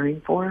they're caring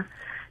for,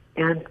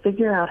 and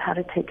figure out how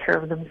to take care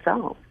of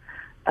themselves.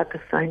 at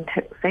the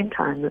same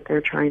time that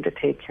they're trying to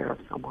take care of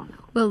someone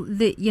else. Well,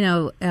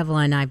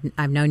 Evelyn,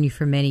 I've known you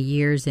for many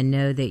years and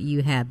know that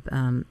you have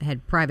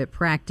had private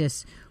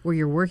practice where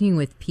you're working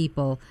with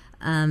people,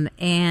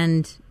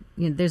 and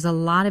there's a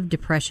lot of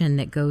depression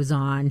that goes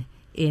on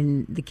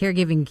in the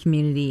caregiving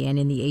community and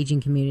in the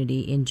aging community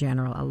in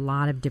general, a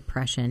lot of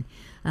depression.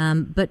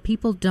 But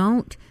people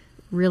don't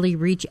really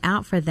reach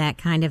out for that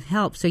kind of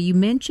help. So you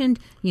mentioned,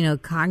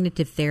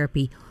 cognitive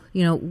therapy.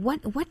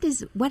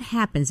 What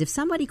happens if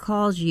somebody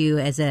calls you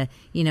as to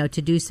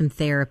do some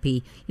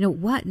therapy?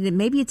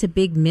 Maybe it's a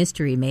big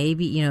mystery.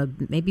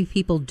 Maybe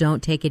people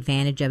don't take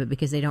advantage of it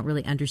because they don't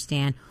really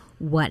understand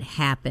what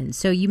happens.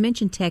 So you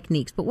mentioned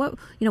techniques, but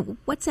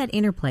what's that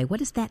interplay? What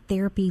does that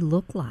therapy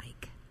look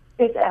like?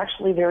 It's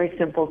actually very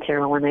simple,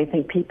 Carol, and I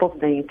think people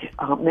think,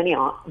 many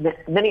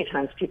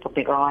times people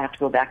think, I have to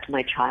go back to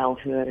my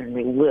childhood and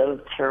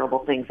relive terrible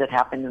things that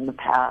happened in the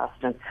past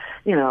and,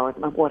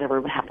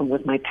 whatever happened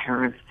with my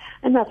parents,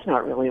 and that's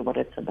not really what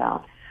it's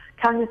about.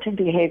 Cognitive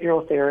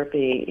behavioral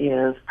therapy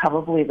is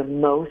probably the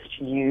most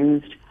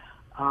used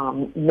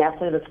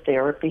method of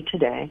therapy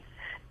today,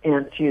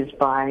 and it's used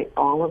by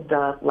all of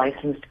the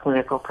licensed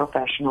clinical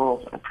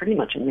professionals pretty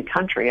much in the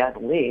country, I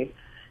believe.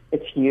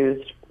 It's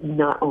used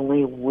not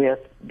only with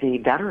the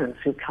veterans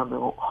who come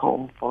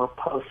home for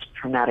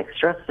post-traumatic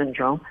stress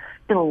syndrome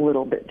in a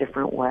little bit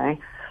different way,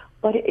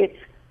 but it's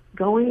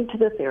going to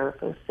the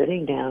therapist,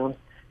 sitting down,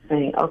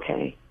 saying,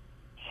 okay,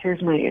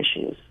 here's my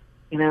issues.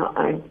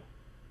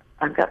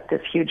 I've got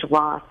this huge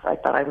loss. I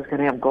thought I was going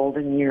to have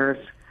golden years.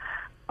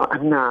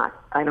 I'm not.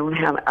 I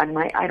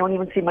don't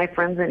even see my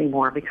friends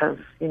anymore because,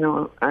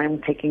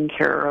 I'm taking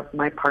care of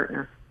my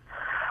partner,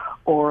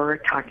 or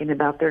talking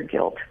about their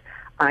guilt.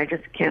 I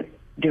just can't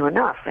do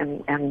enough.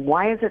 And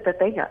why is it that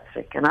they got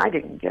sick and I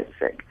didn't get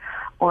sick?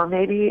 Or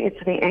maybe it's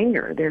the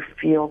anger. They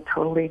feel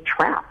totally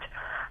trapped.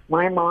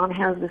 My mom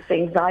has this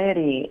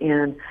anxiety,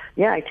 and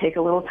I take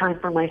a little time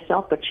for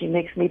myself, but she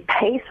makes me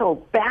pay so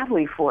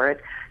badly for it,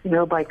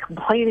 by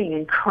complaining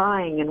and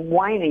crying and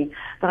whining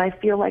that I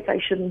feel like I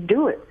shouldn't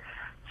do it.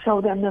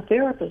 So then the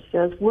therapist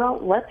says, well,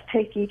 let's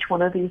take each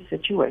one of these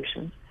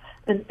situations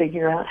and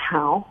figure out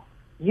how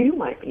you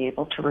might be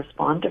able to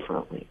respond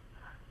differently.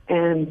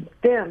 And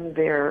then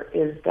there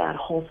is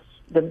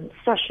the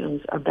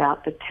sessions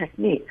about the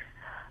techniques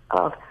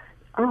of,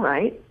 all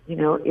right,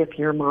 if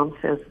your mom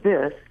says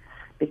this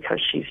because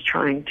she's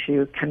trying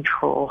to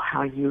control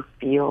how you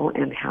feel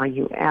and how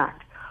you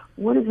act,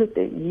 what is it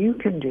that you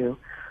can do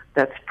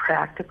that's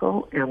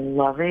practical and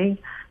loving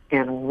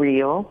and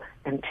real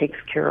and takes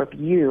care of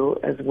you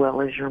as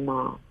well as your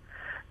mom?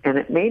 And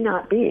it may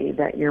not be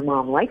that your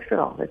mom likes it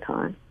all the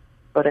time,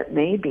 but it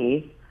may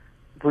be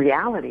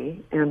reality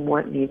and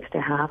what needs to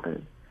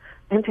happen.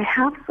 And to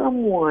have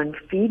someone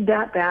feed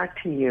that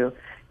back to you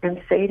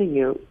and say to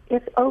you,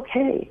 it's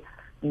okay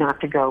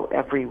not to go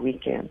every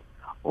weekend,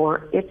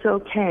 or it's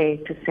okay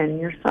to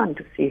send your son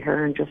to see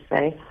her and just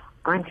say,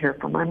 I'm here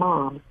for my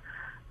mom.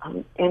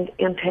 And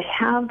to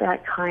have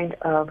that kind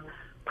of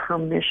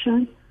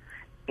permission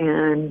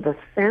and the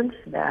sense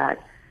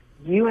that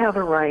you have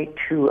a right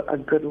to a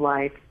good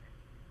life,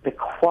 the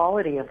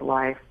quality of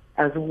life,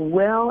 as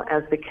well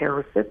as the care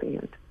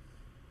recipient,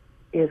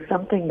 is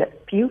something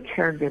that few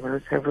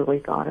caregivers have really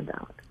thought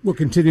about. We'll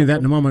continue that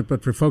in a moment,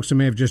 but for folks who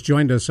may have just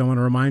joined us, I want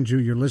to remind you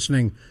you're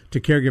listening to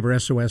Caregiver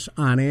SOS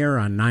on air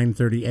on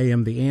 9:30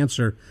 a.m. The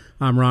Answer.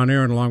 I'm Ron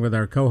Aaron, along with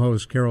our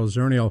co-host Carol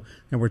Zernial,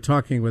 and we're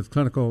talking with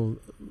clinical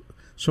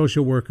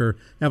social worker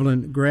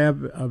Evelyn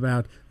Greb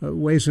about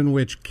ways in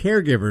which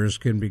caregivers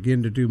can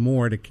begin to do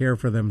more to care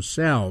for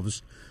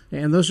themselves.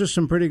 And those are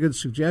some pretty good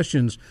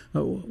suggestions.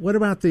 What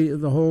about the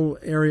whole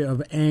area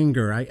of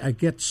anger? I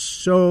get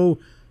so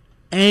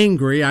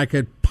angry I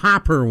could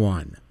pop her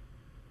one.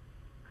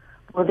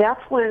 Well,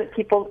 that's when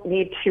people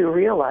need to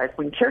realize,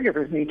 when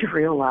caregivers need to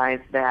realize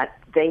that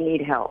they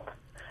need help,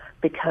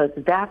 because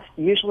that's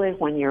usually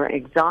when you're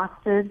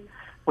exhausted,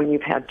 when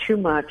you've had too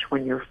much,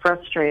 when you're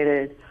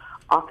frustrated.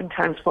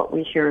 Oftentimes what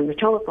we hear in the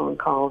telephone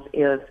calls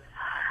is,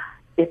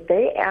 if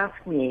they ask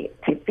me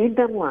to feed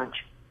them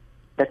lunch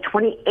the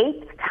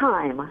 28th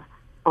time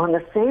on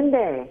the same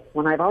day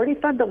when I've already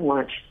fed them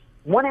lunch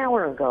 1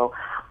 hour ago,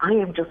 I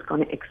am just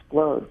going to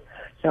explode.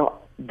 So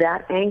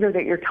that anger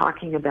that you're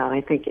talking about,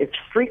 I think it's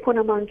frequent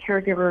among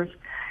caregivers.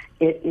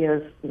 It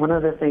is one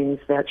of the things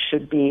that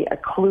should be a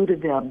clue to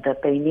them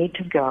that they need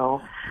to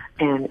go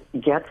and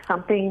get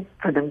something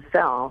for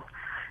themselves.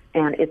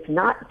 And it's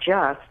not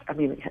just,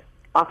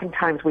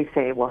 oftentimes we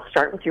say, well,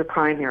 start with your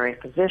primary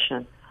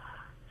physician.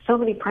 So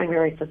many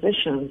primary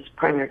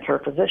care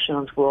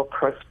physicians will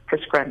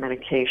prescribe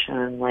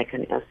medication like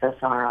an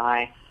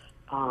SSRI.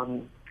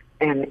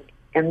 And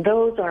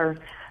those are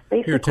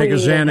basically... Here, take a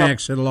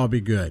Xanax, it'll all be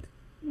good.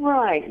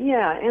 Right,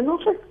 yeah. And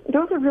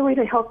those are really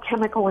to help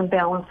chemical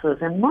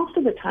imbalances. And most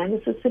of the time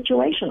it's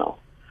situational,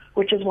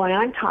 which is why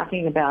I'm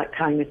talking about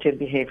cognitive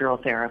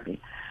behavioral therapy.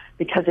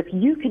 Because if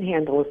you can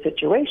handle a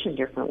situation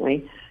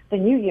differently,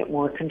 then you get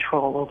more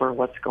control over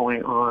what's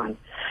going on.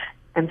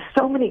 And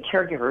so many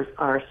caregivers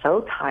are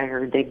so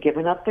tired. They've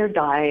given up their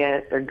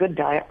diet, their good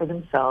diet for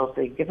themselves.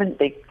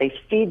 They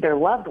feed their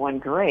loved one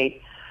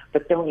great,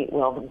 but don't eat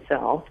well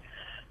themselves.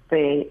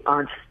 They've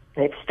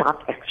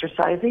stopped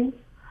exercising.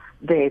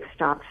 They've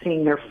stopped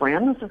seeing their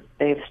friends.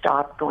 They've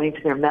stopped going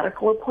to their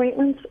medical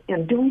appointments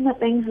and doing the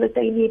things that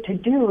they need to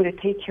do to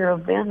take care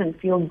of them and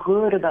feel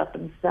good about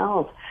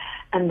themselves.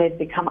 And they've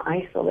become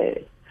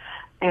isolated.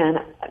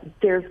 And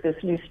there's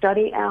this new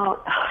study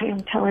out. I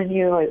am telling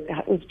you,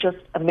 it was just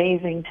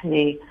amazing to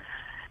me.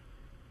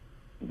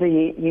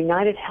 The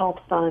United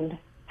Health Fund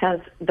has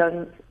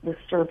done this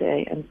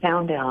survey and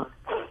found out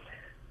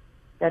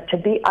that to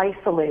be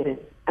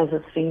isolated as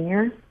a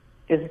senior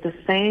is the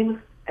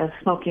same as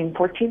smoking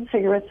 14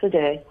 cigarettes a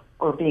day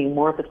or being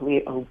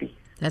morbidly obese.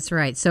 That's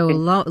right. So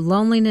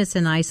loneliness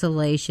and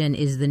isolation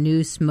is the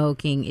new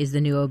smoking, is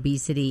the new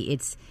obesity.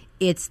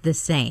 It's the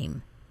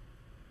same.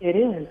 It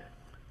is.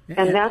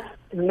 And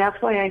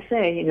that's why I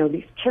say,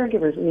 these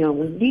caregivers,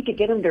 we need to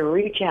get them to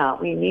reach out.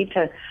 We need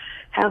to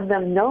have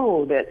them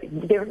know that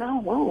they're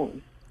not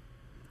alone.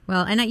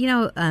 Well, and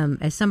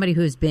as somebody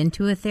who has been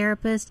to a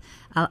therapist,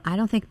 I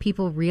don't think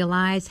people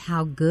realize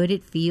how good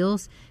it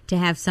feels to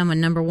have someone,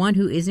 number one,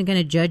 who isn't going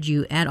to judge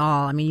you at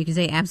all. I mean, you can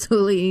say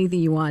absolutely anything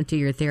you want to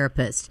your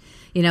therapist,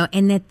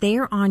 and that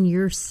they're on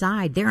your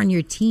side. They're on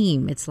your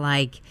team. It's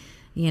like,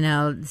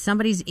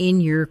 somebody's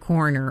in your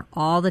corner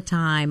all the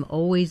time,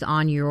 always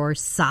on your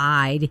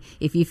side.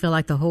 If you feel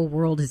like the whole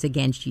world is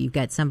against you, you've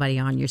got somebody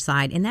on your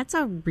side. And that's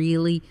a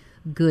really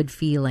good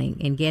feeling.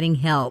 And getting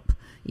help,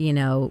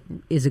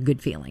 is a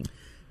good feeling.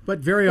 But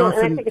very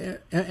often,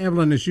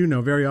 Evelyn, as you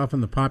know, very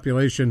often the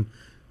population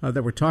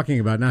that we're talking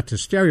about, not to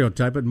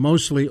stereotype, but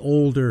mostly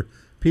older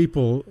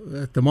people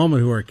at the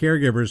moment who are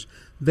caregivers,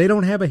 they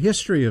don't have a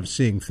history of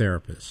seeing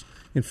therapists.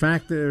 In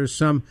fact, there's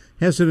some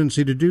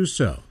hesitancy to do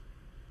so.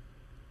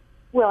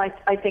 Well,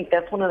 I think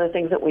that's one of the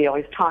things that we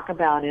always talk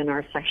about in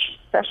our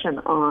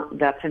session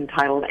that's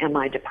entitled, Am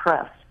I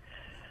Depressed?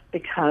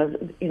 Because,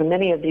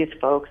 many of these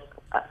folks,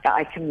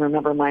 I can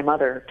remember my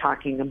mother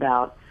talking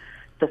about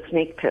the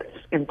snake pits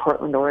in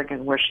Portland,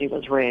 Oregon, where she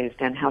was raised,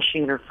 and how she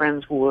and her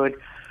friends would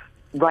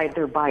ride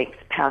their bikes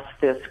past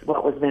this,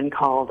 what was then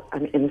called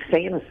an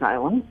insane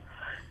asylum,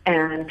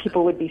 and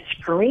people would be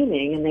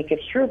screaming, and they could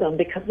hear them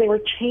because they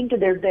were chained to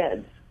their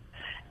beds.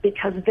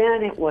 Because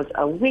then it was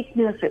a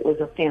weakness, it was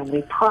a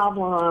family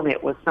problem,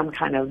 it was some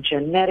kind of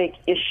genetic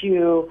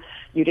issue.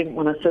 You didn't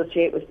want to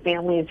associate with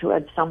families who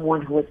had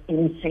someone who was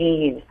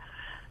insane.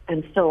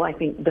 And so I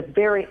think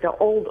the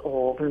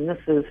old, and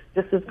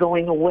this is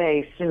going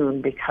away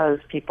soon because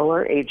people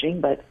are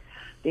aging, but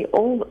the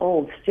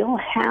old still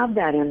have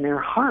that in their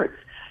hearts,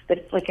 that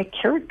it's like a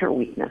character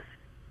weakness.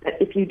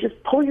 That if you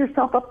just pull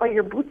yourself up by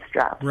your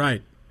bootstraps,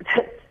 right,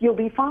 you'll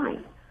be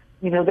fine.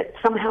 That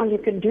somehow you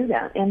can do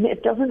that. And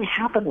it doesn't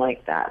happen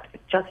like that.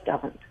 It just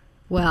doesn't.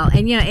 Well,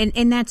 and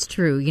and that's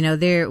true.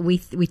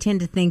 We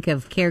tend to think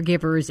of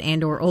caregivers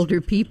and or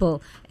older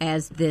people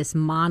as this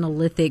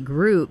monolithic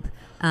group.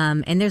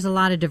 And there's a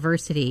lot of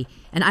diversity.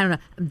 And I don't know,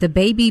 the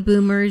baby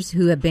boomers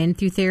who have been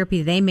through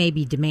therapy, they may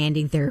be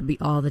demanding therapy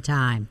all the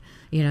time.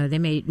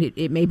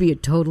 It may be a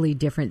totally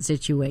different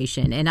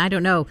situation. And I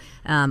don't know,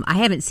 I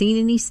haven't seen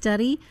any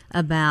study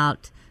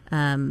about,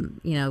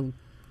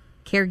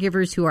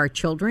 caregivers who are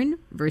children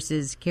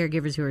versus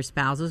caregivers who are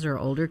spouses or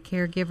older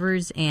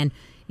caregivers, and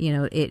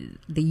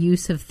the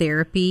use of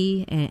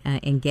therapy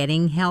and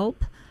getting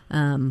help.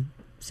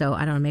 So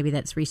I don't know, maybe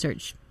that's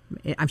research.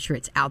 I'm sure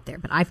it's out there,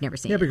 but I've never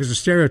seen it. Yeah, because the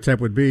stereotype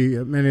would be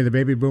many of the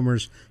baby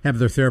boomers have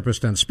their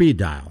therapist on speed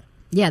dial.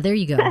 Yeah, there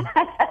you go.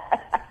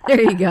 There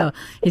you go.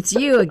 It's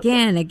you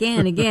again.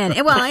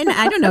 Well, and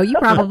I don't know, you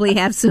probably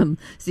have some,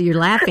 so you're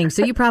laughing,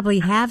 so you probably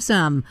have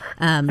some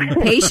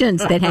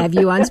patients that have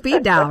you on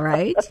speed dial,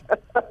 right?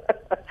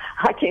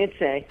 I can't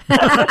say.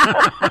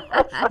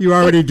 You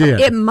already did.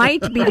 It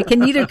might be, can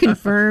neither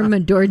confirm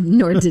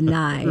nor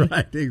deny.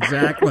 Right,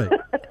 exactly.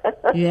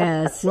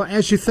 Yes. Well,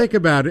 as you think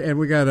about it, and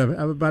we got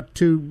about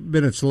 2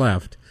 minutes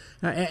left,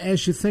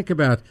 as you think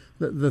about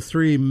the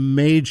three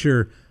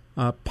major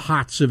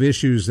pots of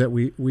issues that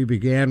we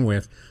began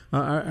with,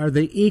 are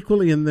they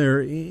equally in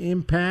their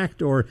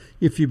impact? Or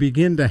if you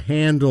begin to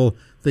handle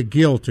the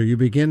guilt or you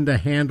begin to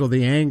handle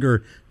the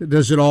anger,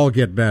 does it all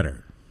get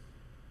better?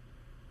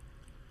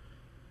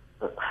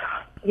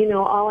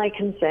 All I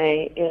can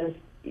say is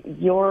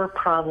your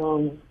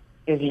problem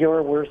is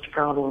your worst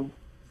problem.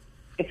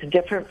 It's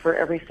different for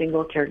every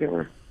single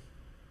caregiver.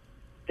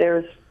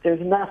 There's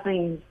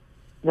nothing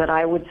that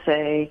I would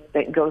say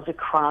that goes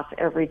across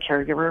every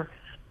caregiver.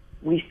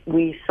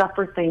 We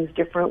suffer things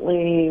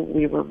differently.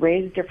 We were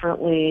raised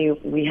differently.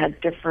 We had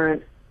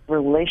different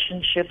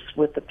relationships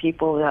with the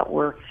people that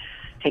we're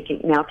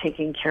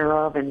taking care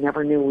of and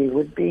never knew we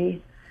would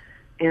be.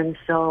 And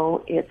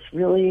so it's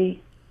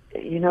really,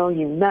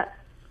 you met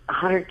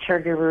 100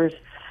 caregivers,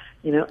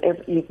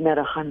 you've met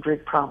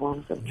 100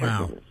 problems of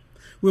caregivers. Wow.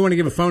 We want to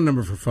give a phone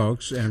number for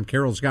folks, and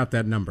Carol's got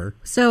that number.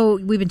 So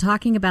we've been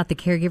talking about the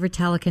Caregiver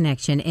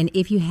Teleconnection, and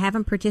if you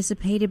haven't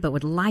participated but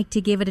would like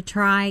to give it a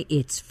try,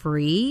 it's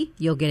free.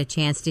 You'll get a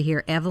chance to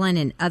hear Evelyn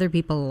and other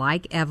people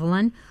like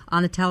Evelyn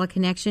on the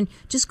Teleconnection.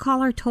 Just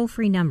call our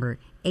toll-free number,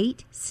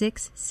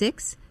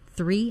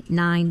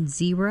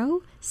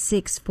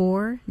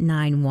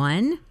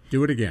 866-390-6491.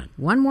 Do it again.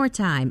 One more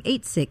time,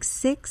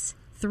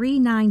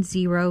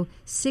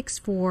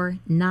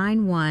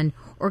 866-390-6491,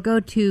 or go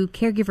to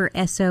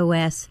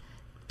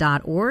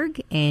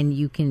caregiversos.org, and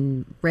you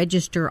can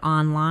register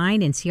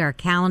online and see our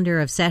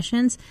calendar of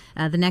sessions.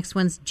 The next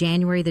one's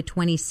January the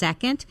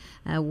 22nd.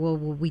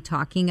 We'll be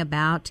talking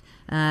about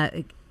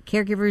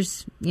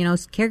caregivers,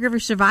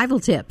 caregiver survival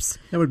tips.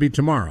 That would be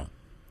tomorrow.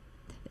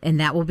 And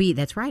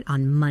that's right,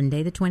 on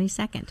Monday the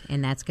 22nd,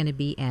 and that's going to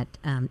be at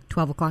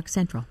 12 o'clock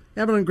Central.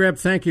 Evelyn Greb,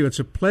 thank you. It's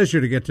a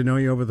pleasure to get to know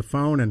you over the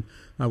phone, and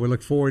we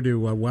look forward to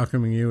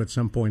welcoming you at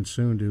some point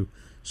soon to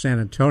San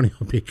Antonio,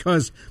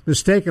 because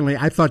mistakenly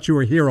I thought you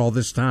were here all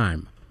this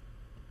time.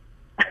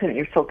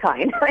 You're so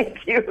kind.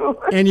 Thank you.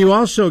 And you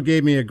also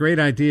gave me a great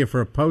idea for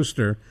a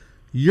poster.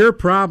 Your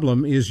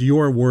problem is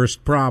your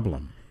worst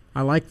problem.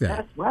 I like that.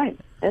 That's right.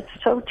 It's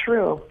so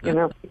true.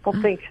 People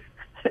think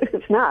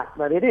it's not,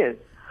 but it is.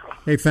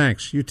 Hey,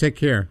 thanks. You take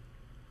care.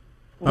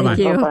 Thank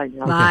you.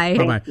 Bye-bye. Bye.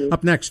 Bye-bye.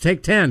 Up next,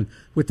 Take 10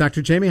 with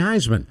Dr. Jamie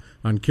Heisman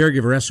on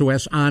Caregiver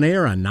SOS on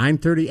air on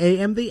 9:30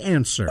 a.m. The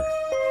Answer.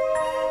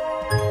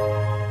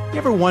 You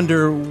ever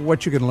wonder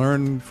what you can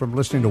learn from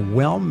listening to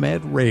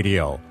WellMed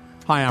Radio?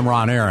 Hi, I'm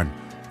Ron Aaron.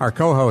 Our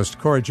co-host,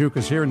 Cora Juke,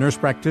 is here, nurse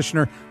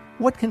practitioner.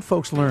 What can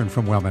folks learn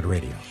from WellMed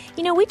Radio?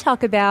 We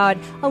talk about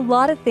a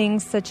lot of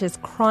things such as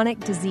chronic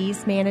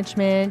disease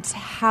management,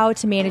 how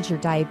to manage your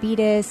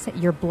diabetes,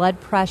 your blood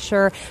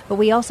pressure, but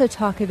we also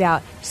talk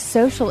about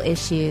social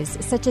issues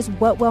such as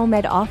what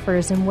WellMed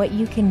offers and what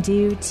you can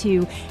do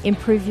to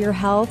improve your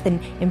health and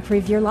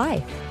improve your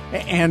life.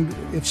 And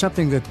it's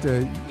something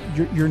that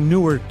you're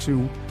newer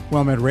to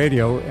WellMed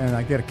Radio, and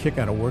I get a kick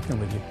out of working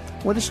with you.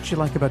 What is it you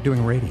like about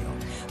doing radio?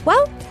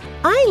 Well,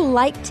 I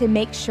like to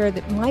make sure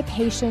that my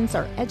patients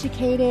are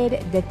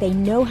educated, that they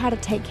know how to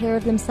take care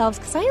of themselves,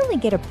 because I only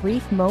get a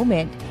brief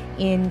moment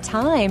in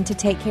time to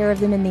take care of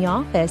them in the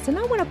office, and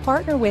I want to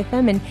partner with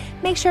them and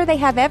make sure they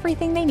have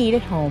everything they need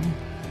at home.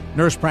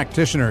 Nurse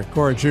practitioner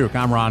Cora Juke,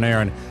 I'm Ron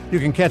Aaron. You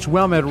can catch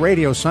WellMed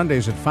Radio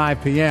Sundays at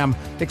 5 p.m.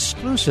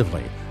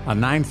 exclusively on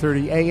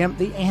 9:30 a.m.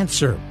 The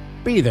Answer.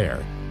 Be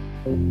there.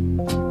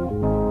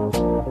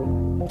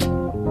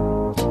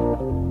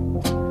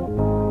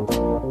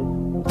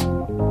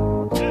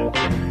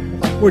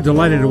 We're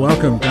delighted to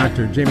welcome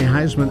Dr. Jamie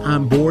Heisman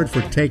on board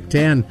for Take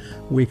 10.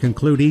 We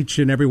conclude each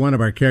and every one of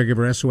our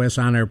Caregiver SOS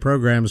on-air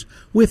programs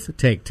with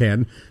Take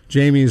 10.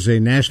 Jamie is a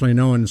nationally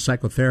known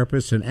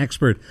psychotherapist and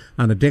expert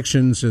on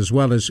addictions as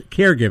well as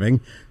caregiving.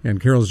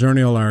 And Carol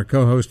Zernial, our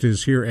co-host,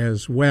 is here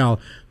as well.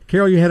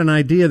 Carol, you had an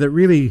idea that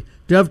really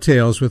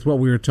dovetails with what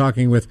we were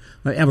talking with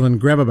Evelyn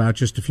Greb about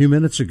just a few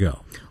minutes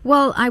ago.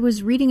 Well, I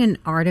was reading an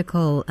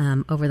article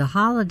over the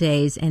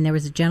holidays, and there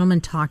was a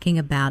gentleman talking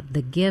about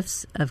the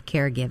gifts of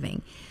caregiving.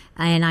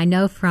 And I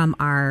know from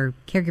our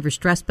caregiver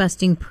stress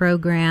busting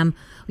program,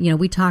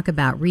 we talk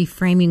about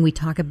reframing, we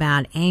talk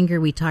about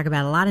anger, we talk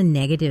about a lot of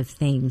negative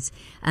things.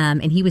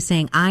 And he was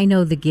saying, I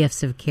know the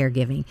gifts of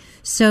caregiving.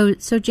 So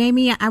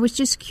Jamie, I was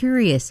just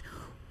curious,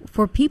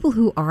 for people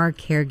who are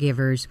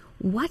caregivers,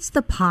 what's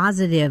the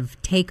positive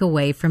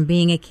takeaway from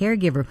being a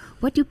caregiver?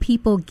 What do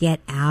people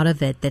get out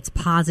of it that's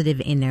positive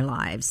in their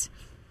lives?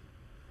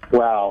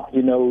 Wow.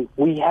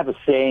 We have a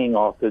saying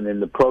often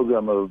in the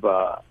program of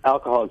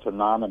Alcoholics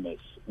Anonymous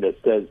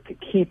that says to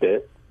keep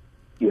it,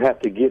 you have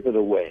to give it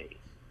away.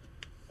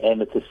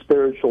 And it's a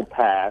spiritual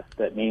path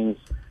that means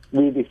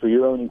really for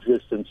your own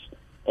existence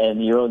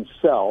and your own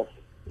self,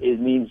 it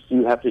means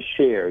you have to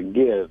share,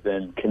 give,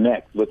 and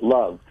connect with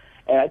love.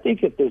 And I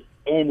think if there's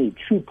any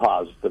true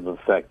positive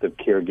effect of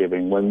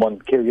caregiving, when one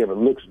caregiver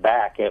looks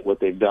back at what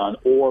they've done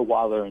or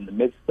while they're in the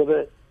midst of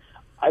it,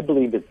 I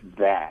believe it's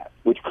that,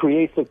 which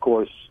creates, of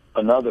course,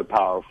 another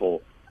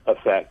powerful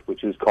effect,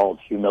 which is called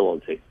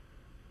humility.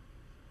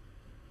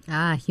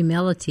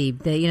 Humility.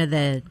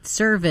 The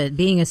servant,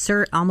 being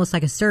almost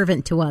like a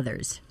servant to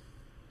others.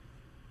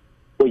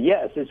 Well,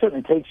 yes, it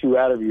certainly takes you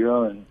out of your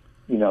own,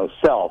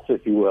 self,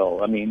 if you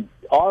will. I mean,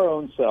 our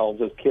own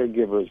selves as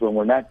caregivers, when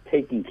we're not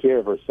taking care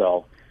of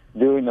ourselves,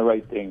 doing the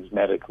right things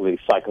medically,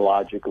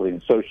 psychologically,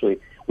 and socially,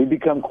 we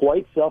become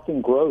quite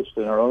self-engrossed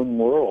in our own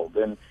world,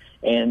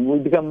 and we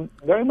become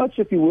very much,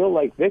 if you will,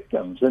 like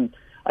victims. And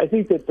I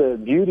think that the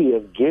beauty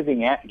of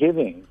giving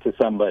to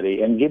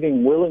somebody and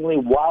giving willingly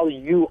while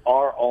you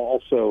are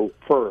also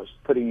first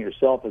putting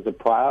yourself as a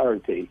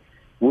priority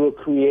will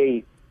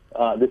create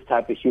this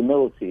type of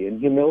humility. And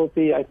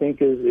humility, I think,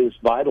 is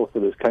vital for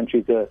this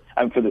country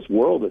for this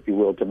world, if you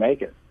will, to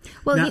make it.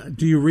 Well, now,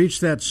 do you reach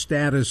that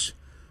status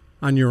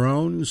on your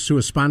own,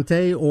 sua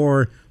sponte,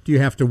 or do you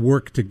have to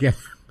work to get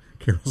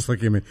Carol's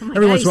looking at me. Oh my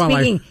Every God, once in a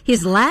while,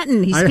 he's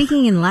Latin. He's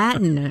speaking in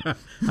Latin.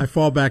 I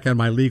fall back on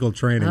my legal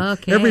training.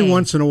 Okay. Every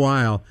once in a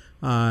while,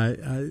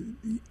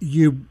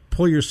 you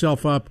pull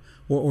yourself up,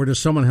 or does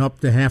someone have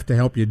to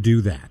help you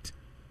do that?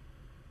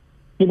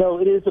 You know,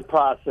 it is a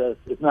process.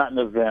 It's not an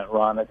event,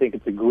 Ron. I think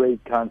it's a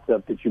great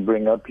concept that you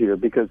bring up here,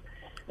 because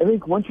I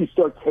think once you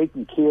start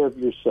taking care of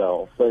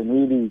yourself and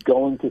really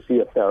going to see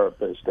a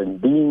therapist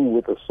and being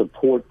with a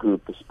support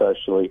group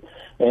especially,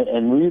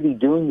 and really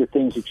doing the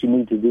things that you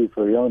need to do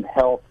for your own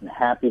health and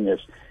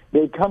happiness,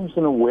 there comes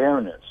an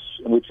awareness,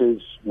 which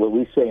is what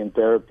we say in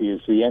therapy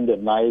is the end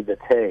of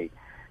naivete.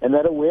 And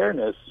that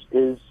awareness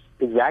is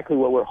exactly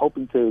what we're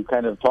hoping to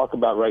kind of talk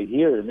about right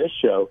here in this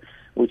show,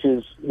 which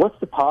is what's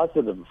the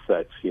positive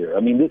effects here? I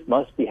mean, this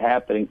must be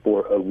happening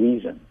for a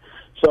reason.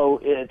 So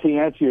to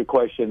answer your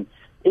question,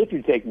 if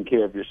you're taking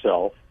care of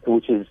yourself,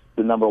 which is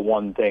the number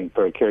one thing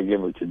for a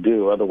caregiver to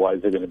do,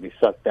 otherwise they're going to be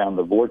sucked down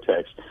the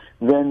vortex,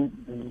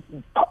 then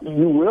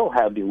you will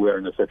have the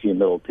awareness of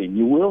humility.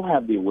 You will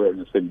have the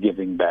awareness of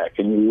giving back,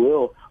 and you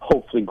will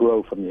hopefully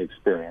grow from the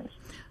experience.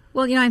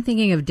 Well, I'm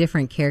thinking of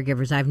different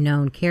caregivers. I've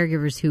known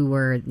caregivers who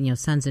were,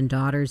 sons and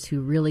daughters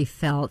who really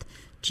felt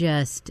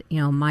just,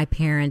 my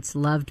parents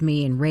loved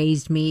me and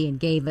raised me and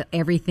gave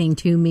everything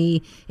to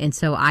me. And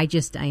so I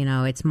just,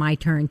 it's my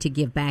turn to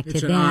give back to them.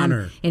 It's an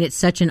honor. And it's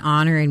such an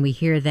honor, and we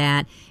hear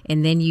that.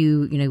 And then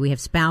we have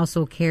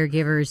spousal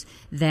caregivers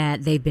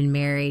that they've been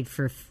married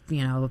for,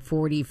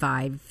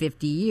 45,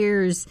 50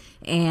 years.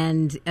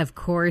 And of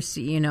course,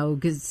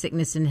 good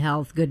sickness and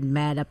health, good and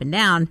bad, up and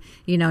down,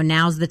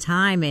 now's the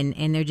time.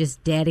 And they're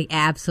just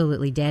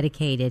absolutely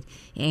dedicated.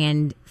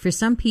 And for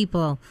some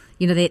people,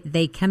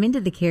 they come into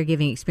the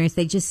caregiving experience,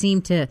 they just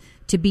seem to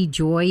be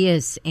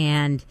joyous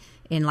and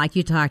like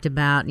you talked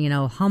about,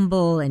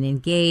 humble and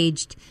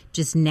engaged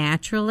just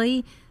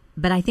naturally.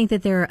 But I think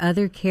that there are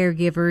other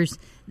caregivers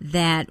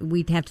that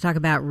we'd have to talk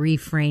about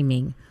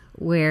reframing,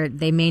 where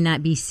they may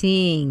not be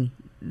seeing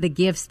the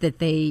gifts that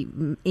they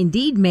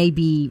indeed may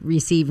be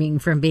receiving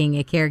from being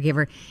a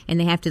caregiver, and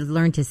they have to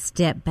learn to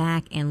step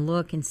back and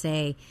look and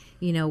say,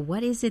 what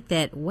does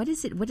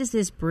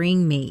this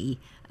bring me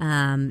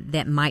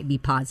that might be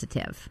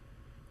positive?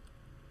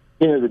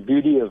 The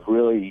beauty of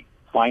really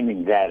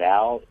finding that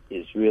out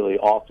is really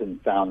often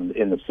found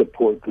in the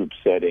support group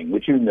setting,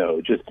 which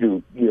just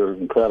through your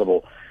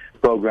incredible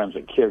programs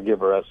at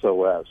Caregiver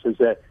SOS, is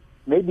that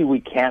maybe we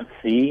can't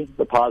see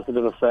the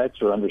positive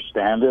effects or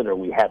understand it, or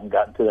we haven't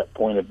gotten to that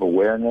point of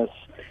awareness,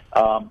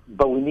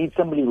 but we need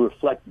somebody to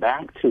reflect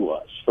back to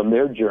us from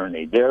their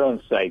journey, their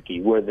own psyche,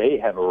 where they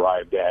have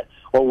arrived at,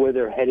 or where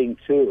they're heading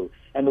to,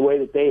 and the way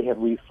that they have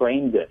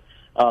reframed it.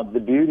 The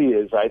beauty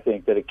is, I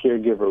think, that a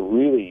caregiver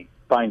really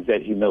finds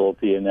that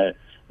humility and the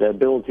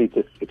ability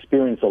to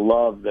experience a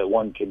love that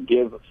one can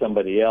give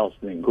somebody else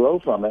and then grow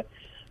from it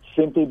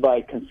simply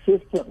by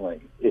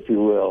consistently, if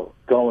you will,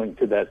 going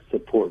to that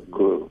support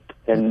group.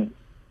 And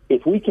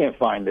if we can't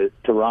find it,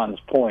 to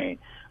Ron's point,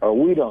 or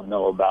we don't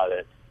know about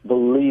it,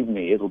 believe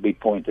me, it'll be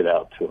pointed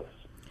out to us.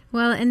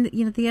 Well, and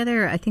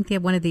I think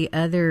that one of the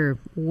other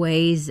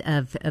ways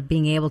of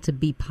being able to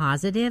be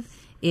positive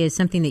is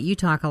something that you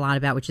talk a lot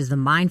about, which is the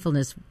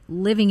mindfulness,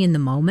 living in the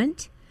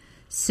moment.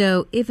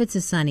 So if it's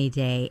a sunny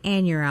day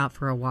and you're out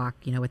for a walk,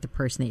 with the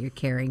person that you're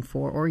caring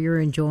for, or you're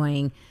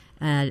enjoying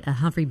a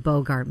Humphrey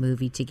Bogart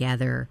movie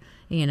together,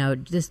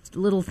 just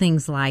little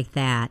things like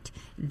that,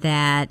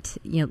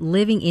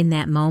 living in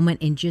that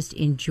moment and just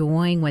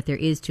enjoying what there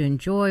is to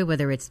enjoy,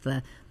 whether it's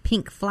the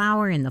pink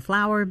flower in the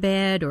flower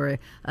bed or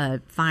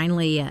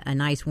finally a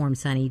nice warm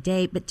sunny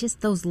day. But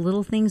just those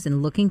little things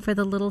and looking for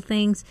the little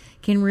things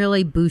can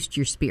really boost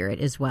your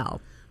spirit as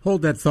well.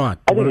 Hold that thought.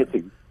 I think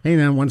it's Hang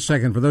on 1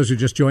 second. For those who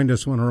just joined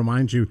us, I want to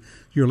remind you,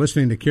 you're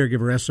listening to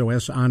Caregiver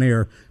SOS on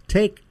air.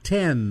 Take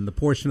 10, the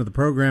portion of the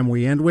program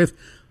we end with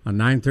on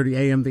 9:30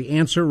 a.m. The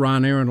Answer.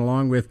 Ron Aaron,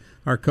 along with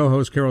our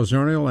co-host Carol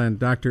Zernial and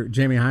Dr.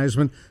 Jamie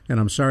Heisman. And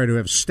I'm sorry to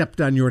have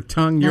stepped on your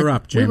tongue. You're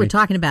up, Jamie. We were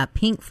talking about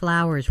pink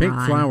flowers, Ron.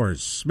 Pink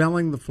flowers.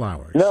 Smelling the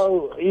flowers.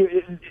 No,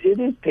 it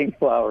is pink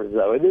flowers,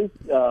 though. It is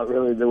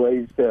really the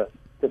ways to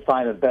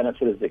find a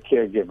benefit as a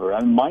caregiver.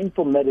 And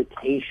mindful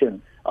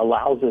meditation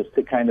allows us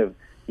to kind of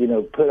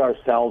put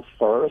ourselves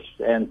first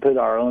and put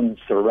our own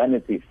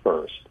serenity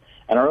first.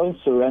 And our own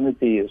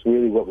serenity is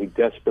really what we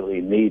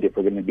desperately need if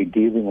we're going to be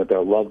dealing with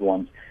our loved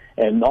ones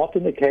and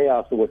often the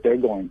chaos of what they're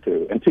going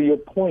through. And to your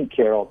point,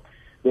 Carol,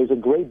 there's a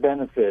great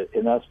benefit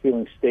in us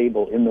feeling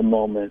stable in the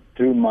moment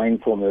through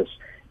mindfulness,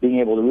 being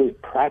able to really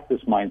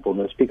practice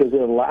mindfulness, because it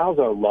allows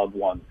our loved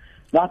ones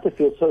not to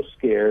feel so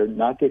scared,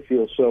 not to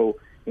feel so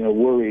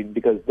worried,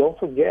 because don't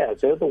forget,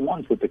 they're the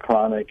ones with the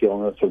chronic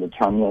illness or the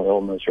terminal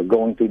illness or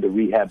going through the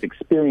rehab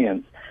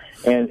experience.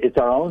 And it's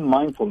our own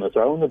mindfulness,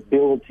 our own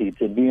ability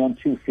to be on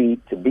 2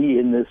 feet, to be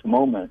in this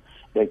moment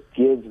that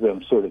gives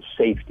them sort of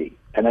safety.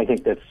 And I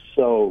think that's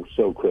so,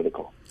 so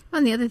critical. Well,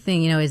 and the other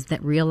thing, is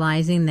that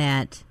realizing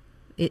that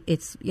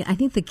I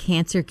think the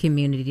cancer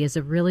community does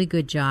a really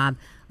good job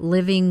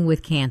living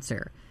with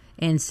cancer.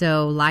 And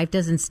so life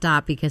doesn't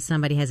stop because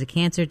somebody has a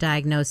cancer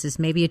diagnosis,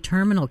 maybe a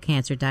terminal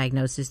cancer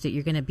diagnosis, that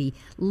you're going to be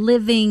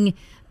living,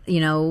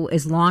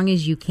 as long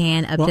as you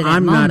can up to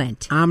that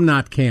moment. I'm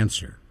not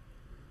cancer.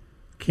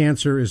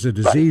 Cancer is a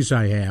disease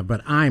I have,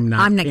 but I'm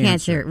not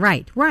cancer.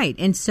 Right.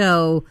 And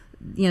so,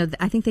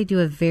 I think they do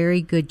a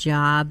very good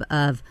job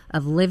of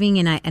living,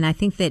 and I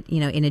think that,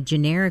 in a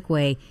generic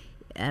way,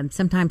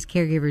 sometimes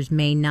caregivers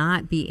may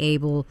not be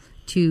able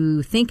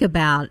to think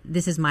about,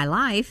 this is my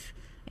life,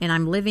 and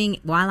I'm living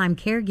while I'm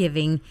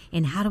caregiving,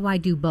 and how do I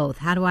do both?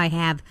 How do I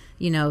have,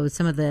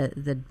 some of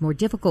the more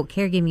difficult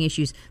caregiving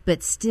issues,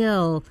 but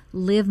still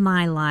live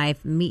my life,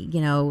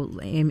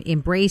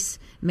 embrace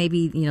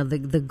maybe,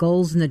 the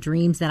goals and the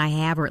dreams that I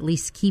have, or at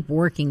least keep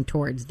working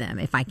towards them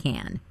if I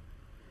can?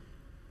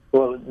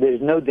 Well,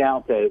 there's no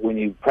doubt that when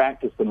you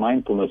practice the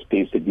mindfulness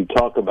piece that you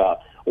talk about,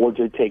 or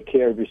to take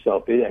care of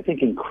yourself, it, I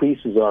think,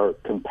 increases our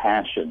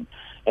compassion.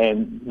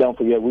 And don't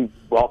forget, we've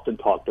often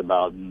talked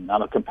about, and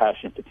I'm a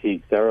compassion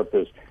fatigue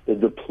therapist, the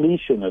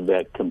depletion of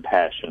that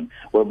compassion,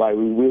 whereby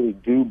we really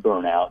do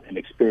burn out and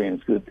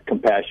experience good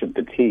compassion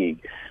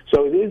fatigue.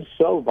 So it is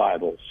so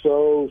vital,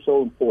 so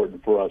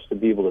important for us to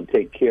be able to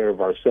take care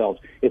of ourselves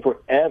if we're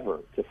ever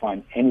to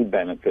find any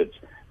benefits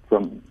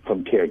from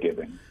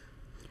caregiving.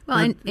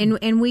 Well,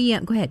 and we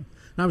go ahead.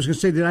 I was going to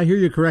say, did I hear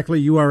you correctly?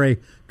 You are a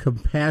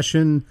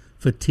compassion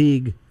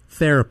fatigue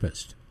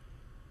therapist.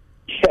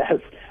 Yes.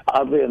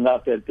 Oddly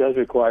enough, it does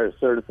require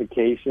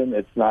certification.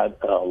 It's not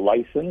a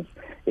license.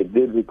 It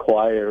did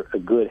require a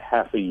good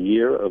half a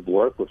year of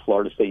work with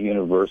Florida State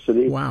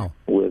University. Wow.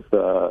 With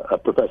a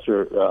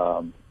Professor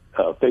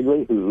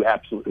Figley,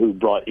 who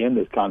brought in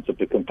this concept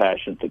of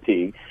compassion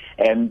fatigue.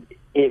 And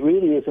it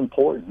really is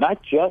important,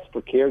 not just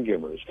for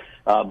caregivers,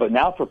 but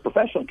now for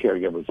professional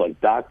caregivers like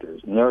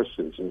doctors,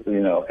 nurses,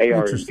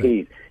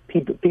 ARNPs,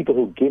 people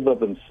who give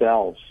of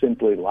themselves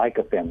simply like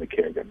a family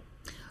caregiver.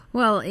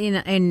 Well,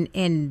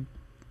 and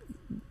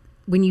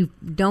when you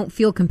don't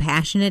feel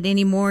compassionate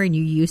anymore and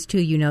you used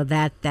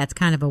to, that's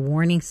kind of a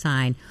warning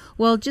sign.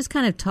 Well, just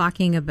kind of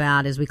talking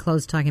about, as we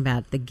close talking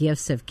about the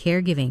gifts of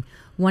caregiving,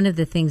 one of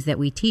the things that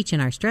we teach in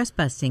our stress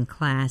busting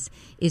class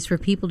is for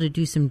people to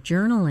do some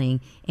journaling,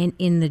 and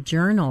in the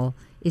journal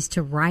is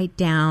to write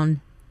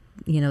down,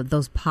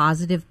 those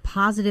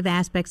positive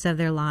aspects of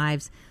their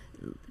lives,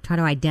 try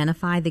to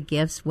identify the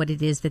gifts, what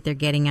it is that they're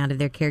getting out of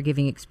their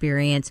caregiving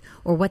experience,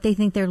 or what they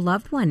think their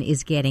loved one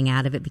is getting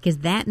out of it, because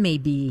that may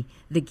be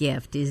the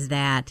gift, is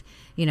that,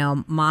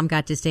 mom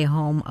got to stay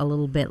home a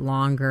little bit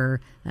longer,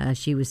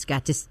 she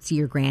got to see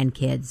her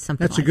grandkids,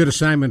 something That's a good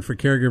assignment for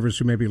caregivers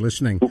who may be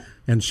listening,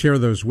 and share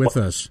those with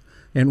us.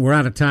 And we're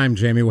out of time,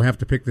 Jamie. We'll have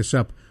to pick this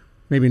up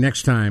maybe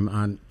next time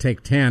on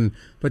Take 10.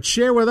 But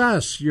share with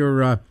us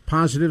your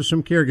positives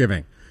from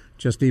caregiving.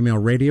 Just email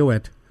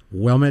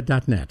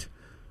radio@wellmed.net.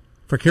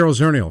 For Carol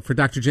Zernial, for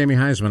Dr. Jamie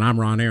Heisman, I'm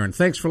Ron Aaron.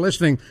 Thanks for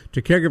listening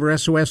to Caregiver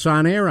SOS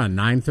On Air on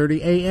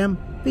 9:30 a.m.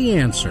 The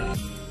Answer.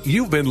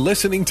 You've been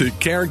listening to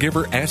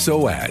Caregiver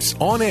SOS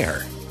On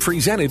Air,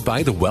 presented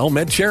by the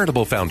WellMed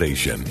Charitable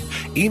Foundation.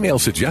 Email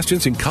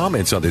suggestions and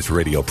comments on this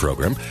radio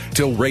program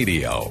to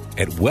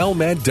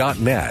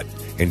radio@wellmed.net.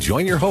 And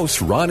join your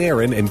hosts Ron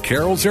Aaron and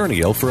Carol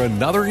Zernial for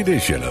another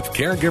edition of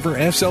Caregiver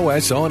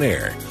SOS On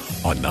Air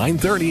on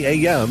 9:30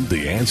 a.m.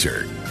 The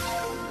Answer.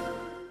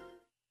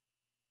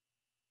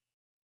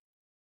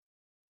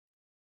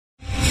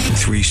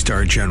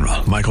 Three-star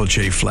General Michael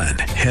J. Flynn,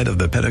 head of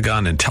the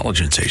Pentagon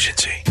Intelligence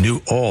Agency,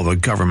 knew all the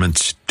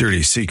government's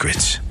dirty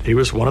secrets. He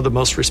was one of the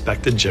most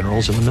respected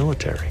generals in the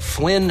military.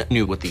 Flynn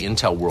knew what the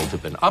intel world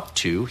had been up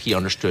to. He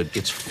understood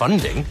its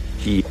funding.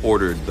 He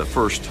ordered the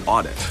first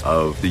audit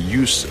of the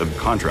use of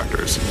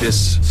contractors.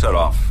 This set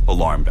off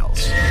alarm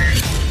bells.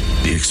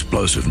 The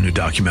explosive new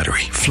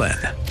documentary, Flynn,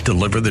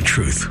 Deliver the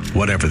Truth,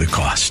 Whatever the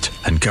Cost,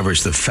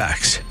 uncovers the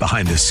facts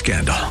behind this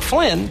scandal.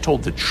 Flynn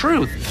told the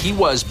truth. He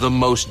was the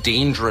most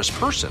dangerous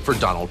person for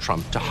Donald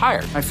Trump to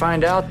hire. I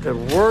find out the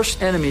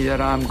worst enemy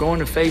that I'm going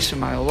to face in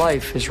my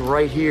life is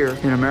right here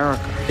in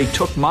America. They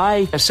took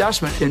my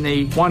assessment and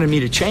they wanted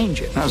me to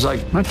change it. And I was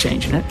like, I'm not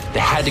changing it. They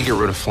had to get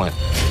rid of Flynn.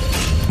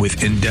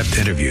 With in-depth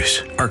interviews,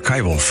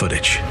 archival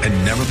footage,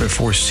 and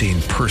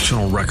never-before-seen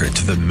personal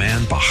records of the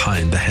man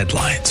behind the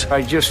headlines.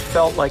 I just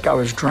felt like I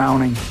was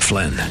drowning.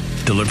 Flynn,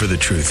 Deliver the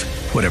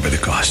Truth, Whatever the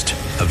Cost.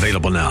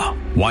 Available now.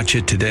 Watch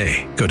it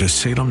today. Go to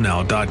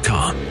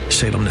salemnow.com.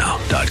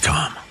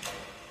 salemnow.com.